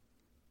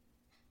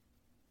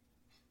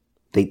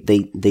 They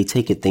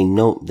take it. They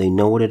know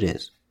what it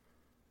is.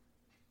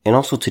 And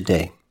also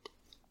today,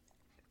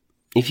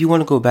 if you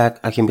want to go back,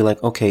 I can be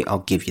like, okay, I'll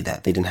give you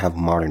that. They didn't have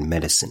modern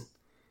medicine.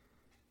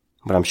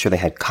 But I'm sure they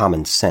had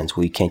common sense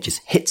where you can't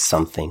just hit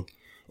something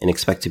and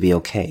expect to be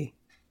okay.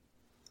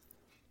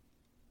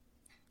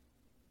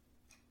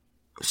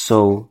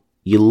 So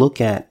you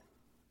look at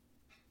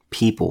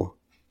people,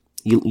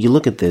 you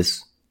look at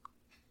this,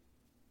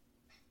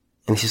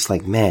 and it's just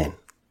like, man,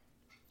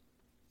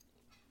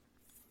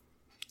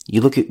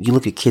 you look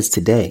at kids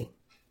today,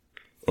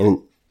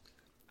 and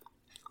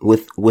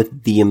with what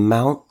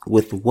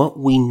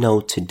we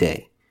know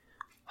today,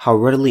 how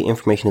readily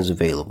information is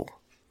available,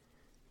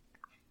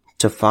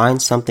 to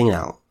find something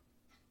out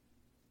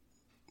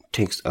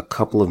takes a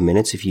couple of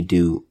minutes if you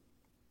do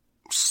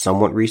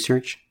somewhat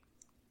research.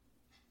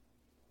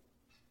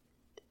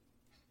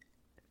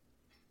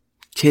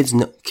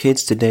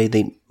 Kids today,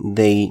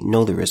 they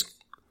know the risk.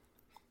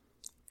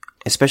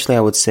 Especially,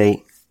 I would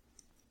say,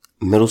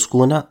 middle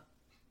school and up.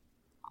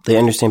 They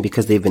understand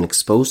because they've been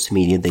exposed to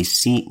media. They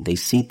see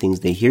things.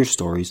 They hear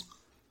stories.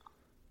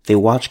 They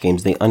watch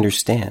games. They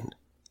understand.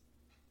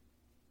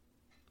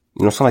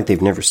 It's not like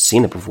they've never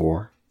seen it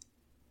before.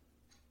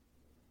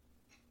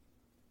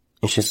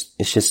 It's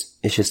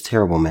just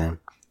terrible, man.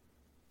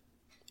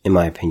 In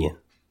my opinion,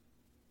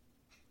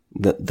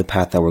 the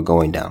path that we're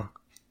going down.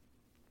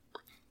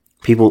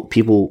 People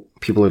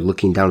are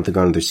looking down at the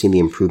ground. They're seeing the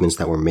improvements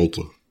that we're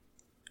making.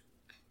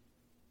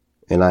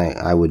 And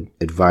I would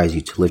advise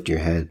you to lift your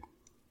head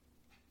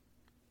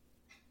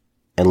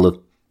and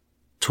look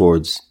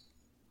towards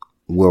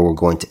where we're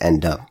going to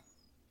end up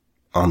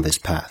on this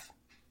path.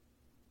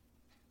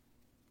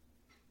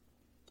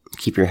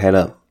 Keep your head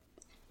up,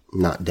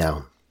 not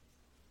down.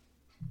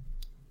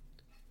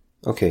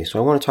 Okay, so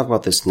I want to talk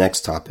about this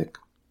next topic.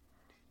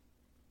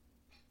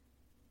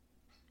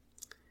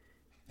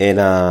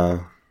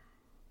 And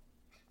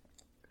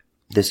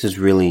this has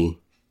really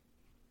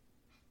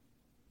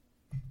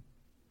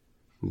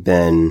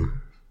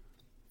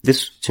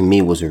this to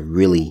me was a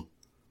really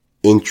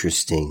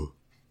interesting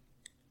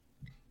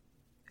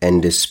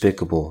and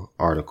despicable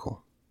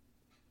article.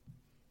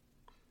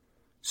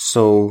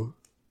 So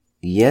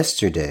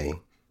yesterday,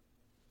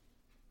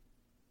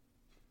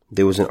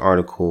 there was an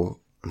article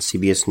on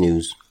CBS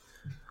News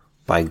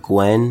by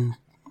Gwen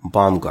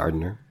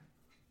Baumgardner,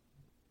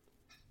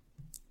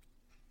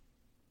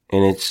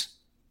 and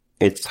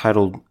it's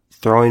titled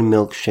 "Throwing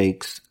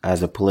Milkshakes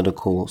as a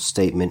Political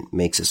Statement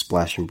Makes a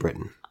Splash in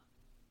Britain."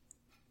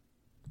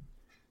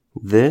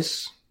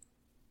 This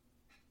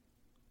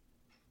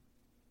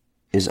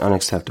is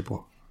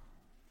unacceptable.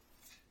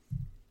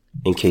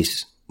 In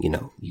case, you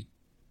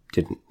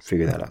didn't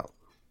figure that out.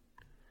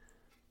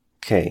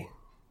 Okay.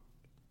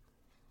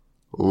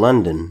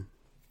 London,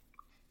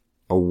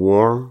 a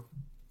warm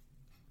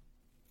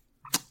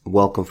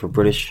welcome for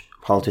British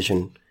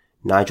politician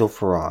Nigel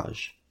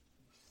Farage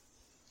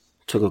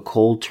took a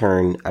cold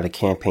turn at a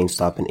campaign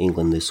stop in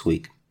England this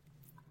week.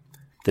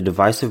 The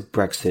divisive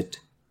Brexit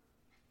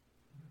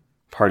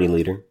party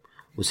leader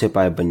was hit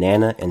by a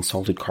banana and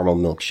salted caramel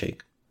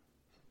milkshake.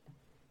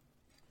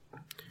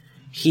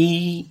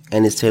 He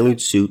and his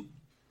tailored suit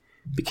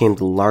became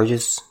the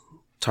largest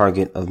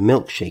target of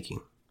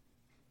milkshaking,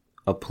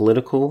 a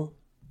political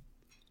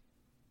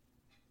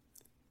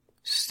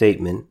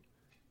statement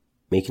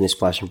making a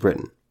splash in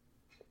Britain.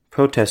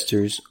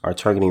 Protesters are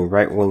targeting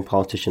right-wing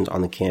politicians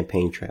on the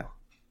campaign trail.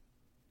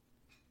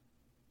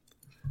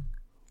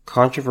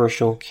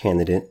 Controversial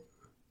candidate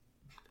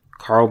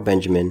Carl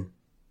Benjamin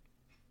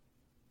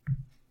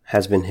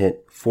has been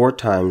hit 4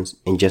 times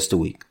in just a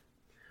week.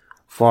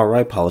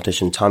 Far-right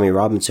politician Tommy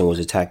Robinson was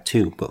attacked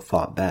too, but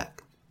fought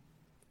back.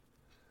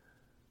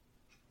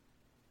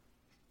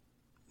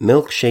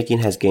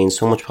 Milkshaking has gained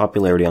so much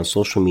popularity on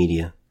social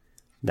media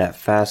that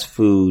fast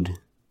food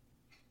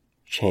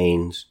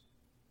chains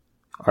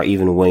are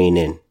even weighing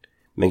in.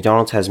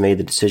 McDonald's has made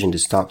the decision to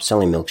stop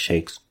selling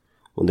milkshakes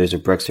when there's a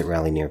Brexit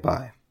rally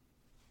nearby.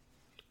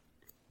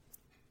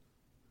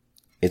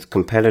 Its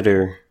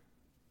competitor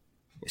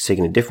is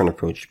taking a different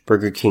approach.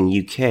 Burger King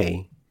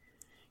UK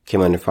came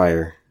under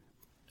fire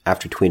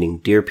after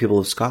tweeting, "Dear people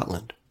of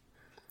Scotland,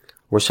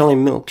 we're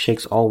selling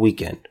milkshakes all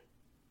weekend.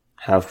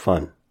 Have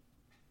fun."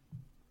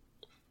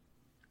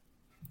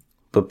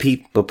 But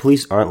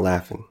police aren't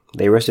laughing.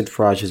 They arrested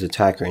Farage's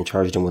attacker and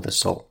charged him with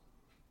assault.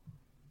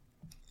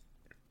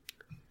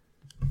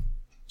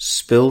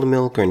 Spilled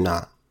milk or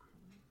not,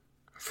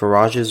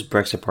 Farage's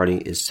Brexit party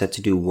is set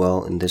to do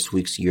well in this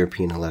week's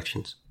European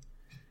elections,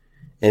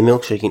 and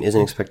milkshaking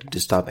isn't expected to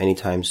stop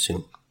anytime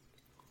soon.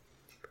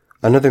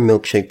 Another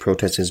milkshake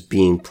protest is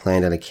being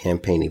planned at a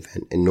campaign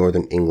event in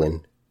northern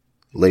England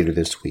later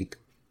this week.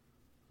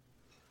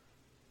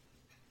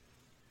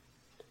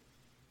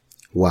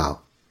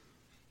 Wow.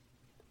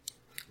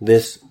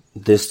 This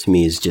to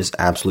me is just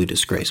absolutely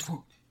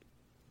disgraceful.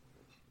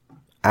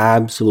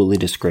 Absolutely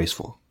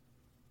disgraceful.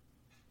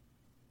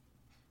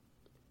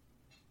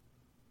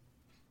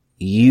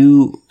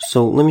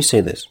 So let me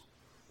say this.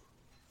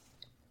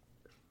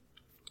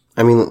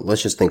 I mean,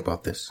 let's just think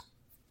about this.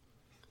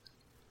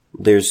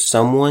 There's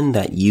someone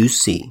that you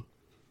see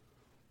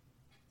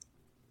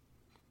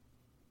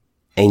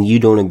and you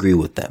don't agree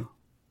with them.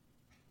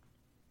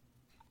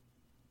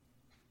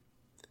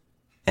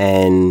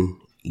 And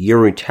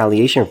you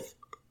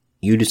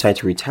decide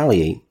to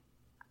retaliate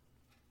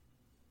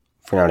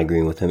for not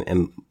agreeing with him.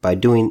 And by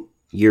doing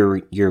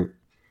your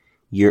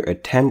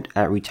attempt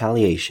at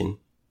retaliation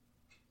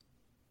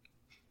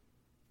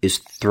is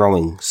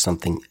throwing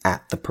something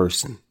at the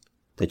person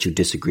that you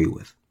disagree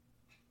with.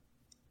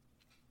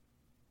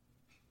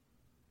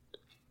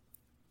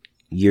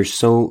 You're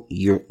so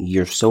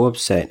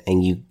upset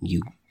and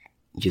you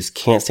just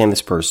can't stand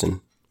this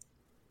person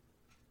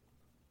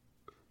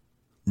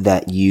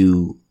that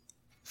you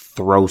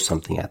throw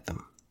something at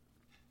them.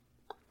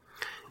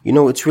 You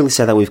know, it's really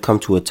sad that we've come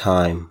to a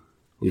time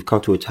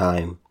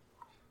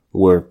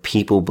where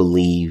people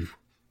believe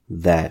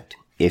that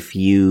if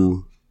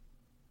you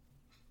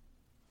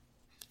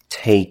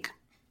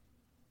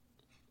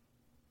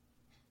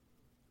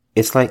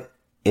it's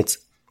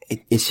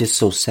just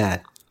so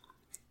sad.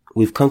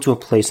 We've come to a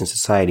place in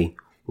society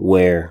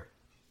where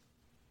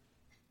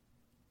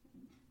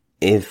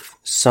if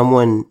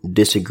someone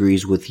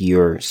disagrees with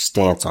your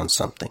stance on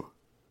something,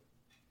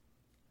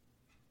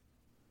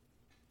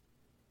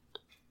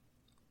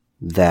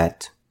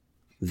 that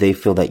they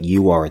feel that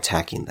you are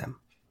attacking them,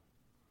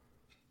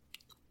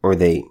 or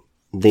they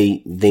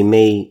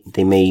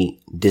may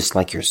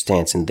dislike your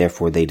stance and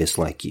therefore they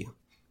dislike you.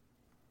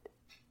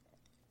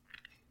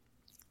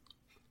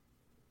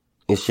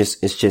 It's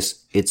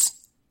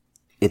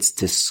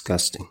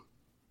disgusting.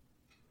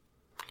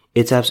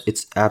 It's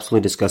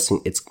absolutely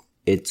disgusting.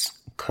 It's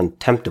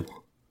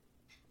contemptible.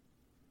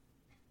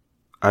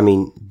 I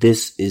mean,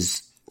 this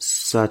is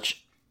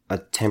such a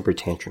temper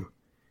tantrum.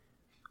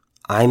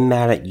 I'm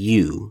mad at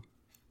you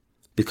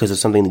because of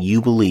something that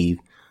you believe,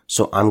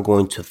 so I'm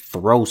going to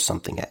throw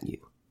something at you.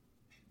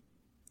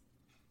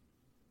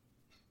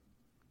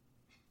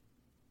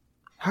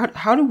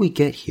 How do we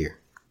get here?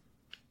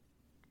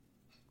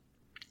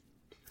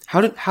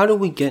 How do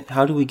we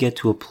get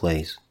to a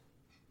place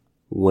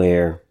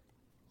where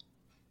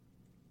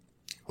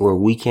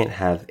we can't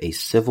have a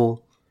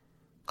civil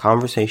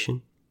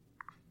conversation,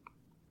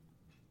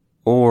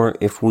 or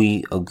if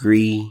we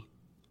agree,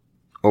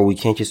 or we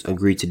can't just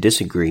agree to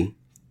disagree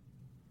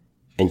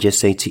and just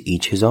say to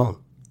each his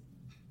own,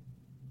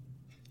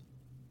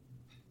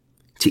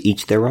 to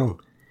each their own?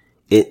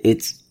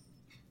 It's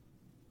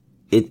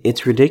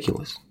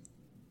ridiculous.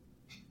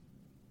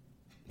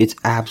 It's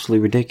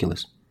absolutely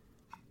ridiculous.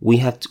 We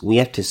have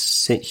to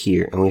sit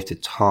here and we have to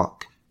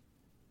talk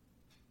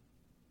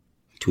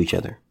to each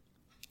other.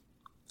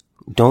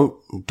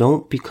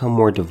 Don't become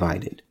more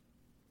divided.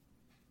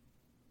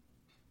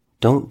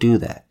 Don't do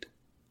that.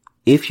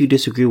 If you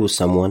disagree with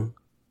someone,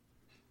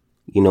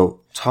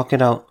 talk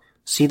it out.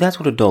 See, that's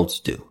what adults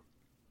do.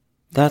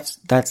 That's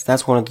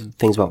one of the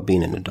things about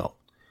being an adult.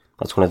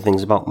 That's one of the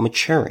things about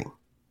maturing.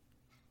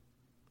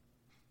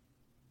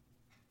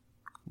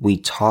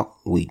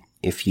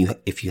 If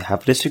you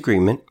have a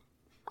disagreement,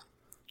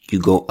 you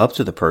go up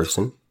to the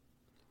person,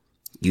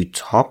 you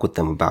talk with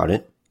them about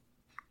it,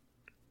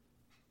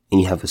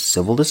 and you have a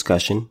civil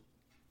discussion,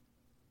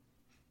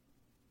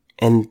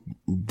 and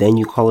then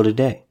you call it a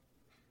day.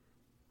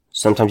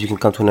 Sometimes you can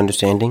come to an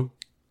understanding.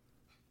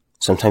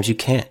 Sometimes you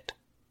can't.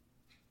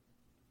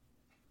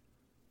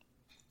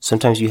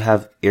 Sometimes you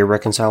have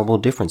irreconcilable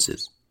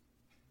differences.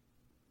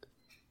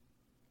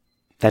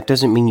 That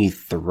doesn't mean you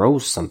throw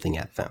something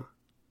at them.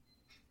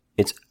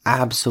 It's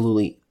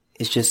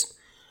just,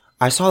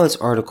 I saw this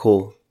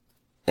article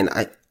and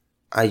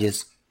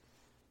it's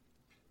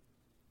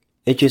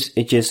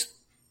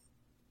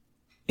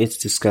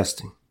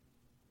disgusting.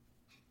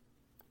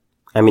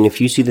 I mean,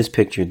 if you see this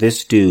picture,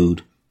 this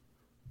dude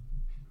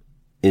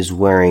is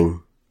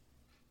wearing,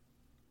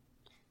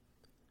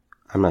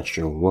 I'm not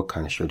sure what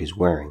kind of shirt he's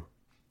wearing,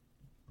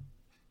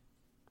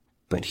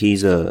 but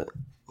he's a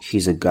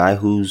guy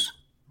who's,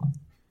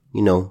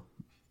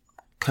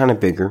 kind of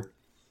bigger.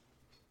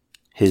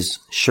 His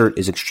shirt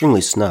is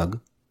extremely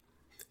snug.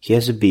 He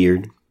has a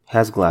beard,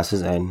 has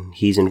glasses, and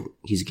he's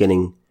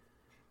getting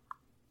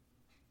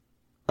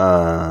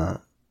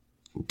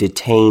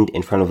detained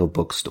in front of a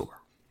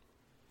bookstore.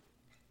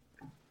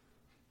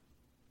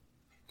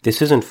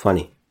 This isn't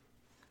funny.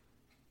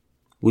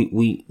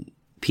 We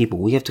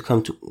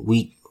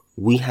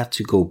have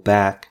to go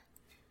back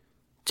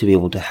to be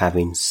able to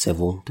having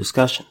civil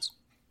discussions.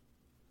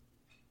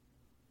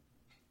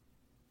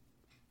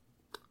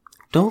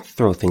 Don't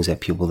throw things at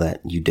people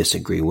that you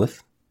disagree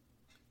with.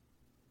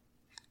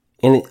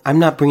 And I'm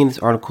not bringing this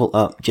article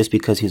up just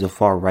because he's a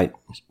far right,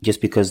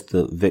 just because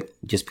the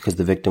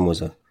victim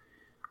was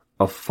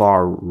a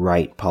far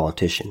right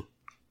politician.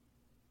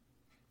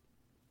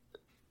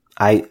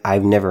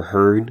 I've never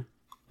heard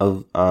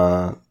of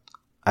Nigel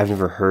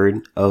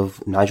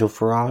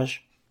Farage.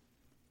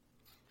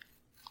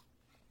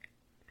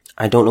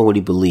 I don't know what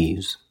he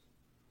believes,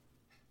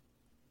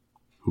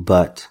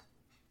 but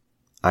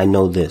I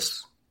know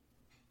this.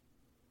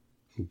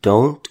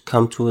 Don't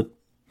come to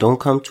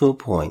a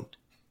point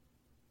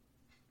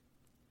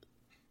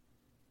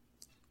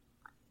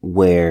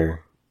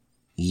where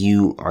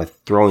you are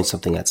throwing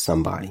something at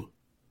somebody.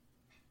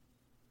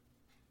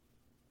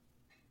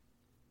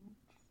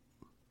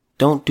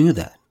 Don't do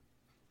that.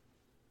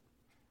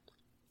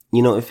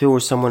 You know, if it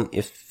were someone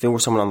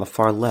on the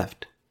far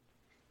left,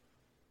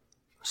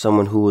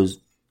 someone who was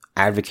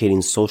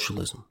advocating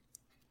socialism,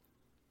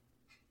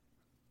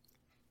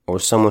 or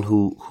someone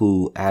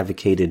who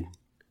advocated,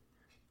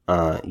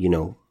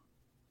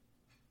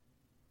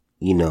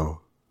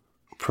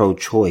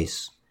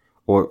 pro-choice,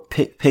 or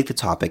pick the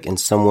topic, and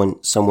someone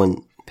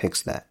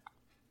picks that.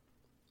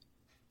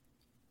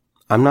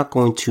 I'm not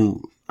going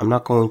to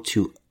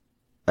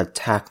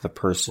attack the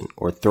person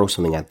or throw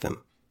something at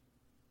them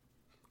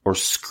or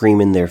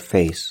scream in their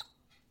face.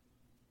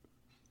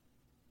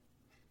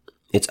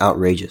 It's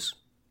outrageous.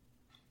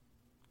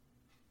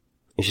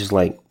 It's just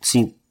like,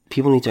 see,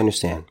 people need to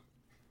understand.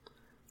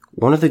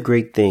 One of the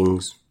great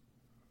things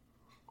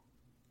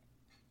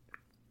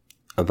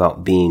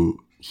about being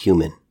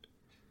human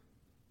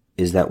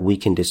is that we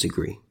can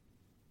disagree.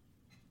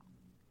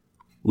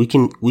 We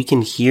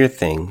can hear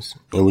things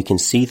and we can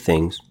see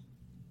things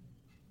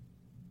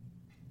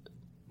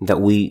that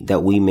we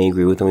may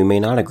agree with and we may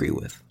not agree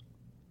with.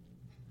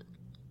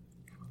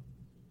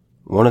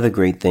 One of the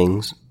great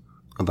things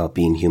about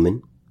being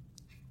human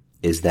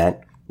is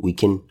that we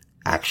can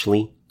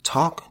actually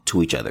talk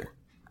to each other.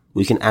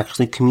 We can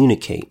actually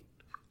communicate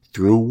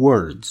through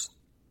words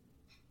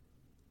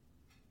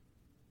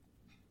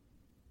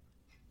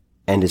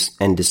and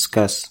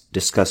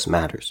discuss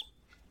matters.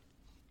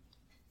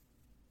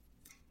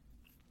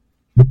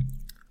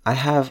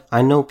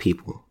 I know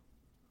people,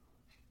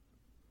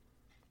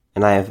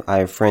 and I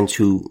have friends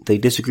who they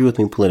disagree with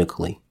me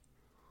politically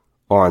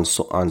or on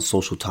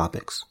social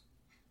topics.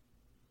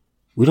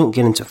 We don't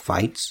get into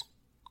fights.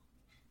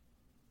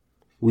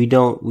 We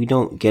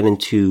don't get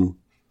into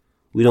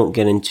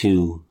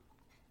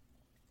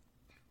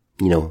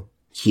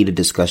heated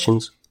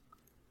discussions.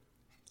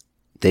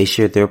 They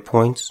share their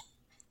points.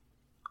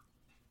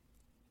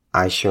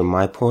 I share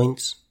my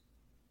points.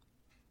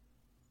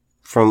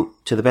 To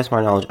the best of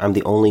my knowledge, I'm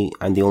the only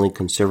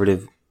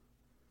conservative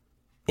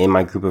in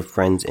my group of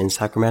friends in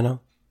Sacramento.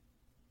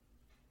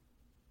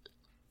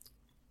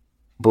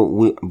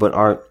 But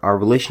our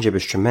relationship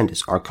is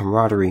tremendous. Our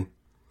camaraderie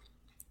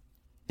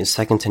is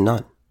second to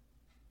none.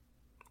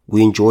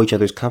 We enjoy each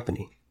other's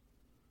company.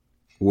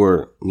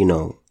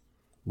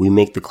 We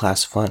make the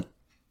class fun.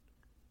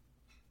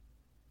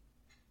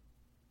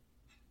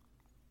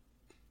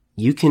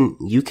 You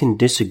can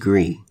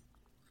disagree,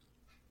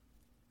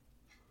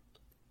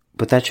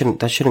 but that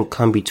shouldn't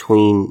come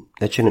between.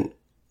 That shouldn't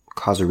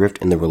cause a rift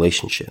in the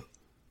relationship.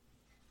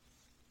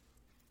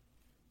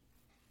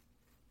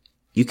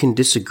 You can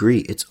disagree.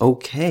 It's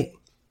okay.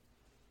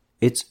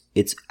 It's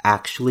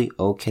actually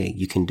okay.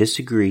 You can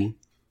disagree,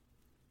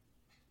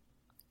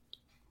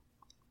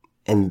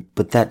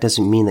 but that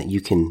doesn't mean that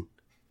you can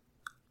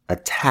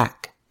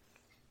attack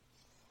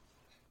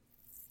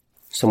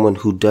someone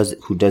who does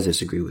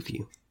disagree with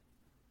you.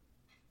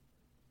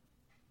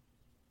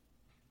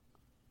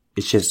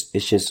 It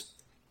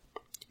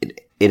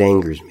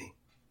angers me.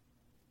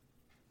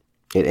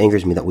 It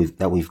angers me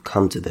that we've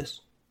come to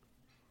this.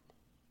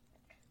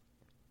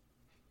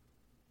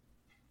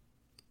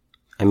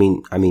 I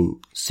mean,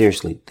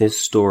 seriously, this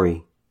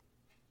story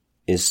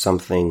is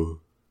something.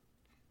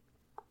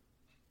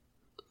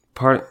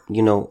 I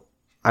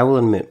will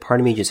admit, part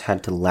of me just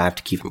had to laugh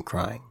to keep from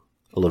crying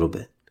a little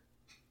bit.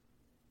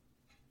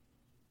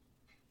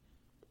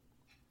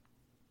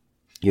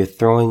 You're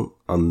throwing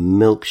a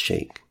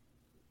milkshake.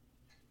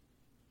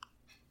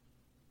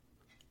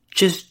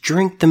 Just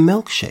drink the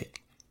milkshake.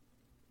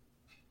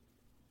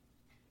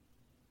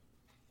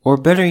 Or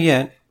better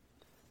yet,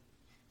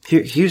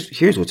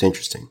 here's what's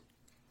interesting.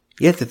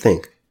 You have to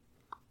think.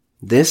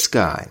 This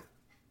guy,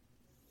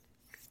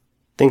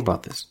 think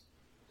about this.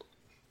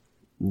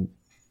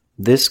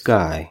 This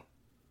guy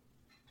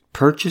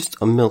purchased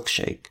a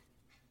milkshake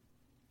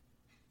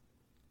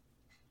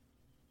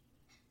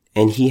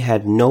and he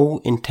had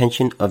no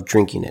intention of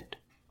drinking it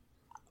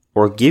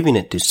or giving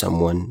it to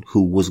someone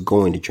who was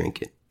going to drink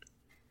it.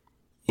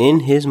 In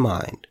his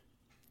mind,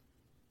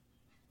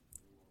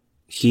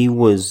 he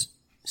was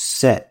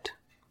set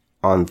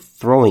on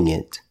throwing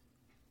it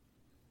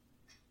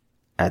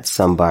at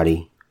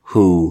somebody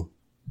who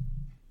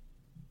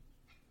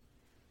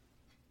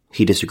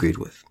he disagreed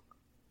with.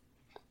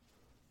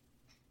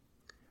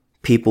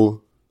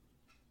 People,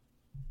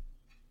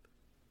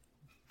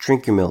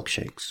 drink your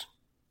milkshakes.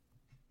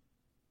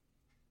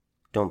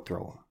 Don't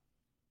throw them.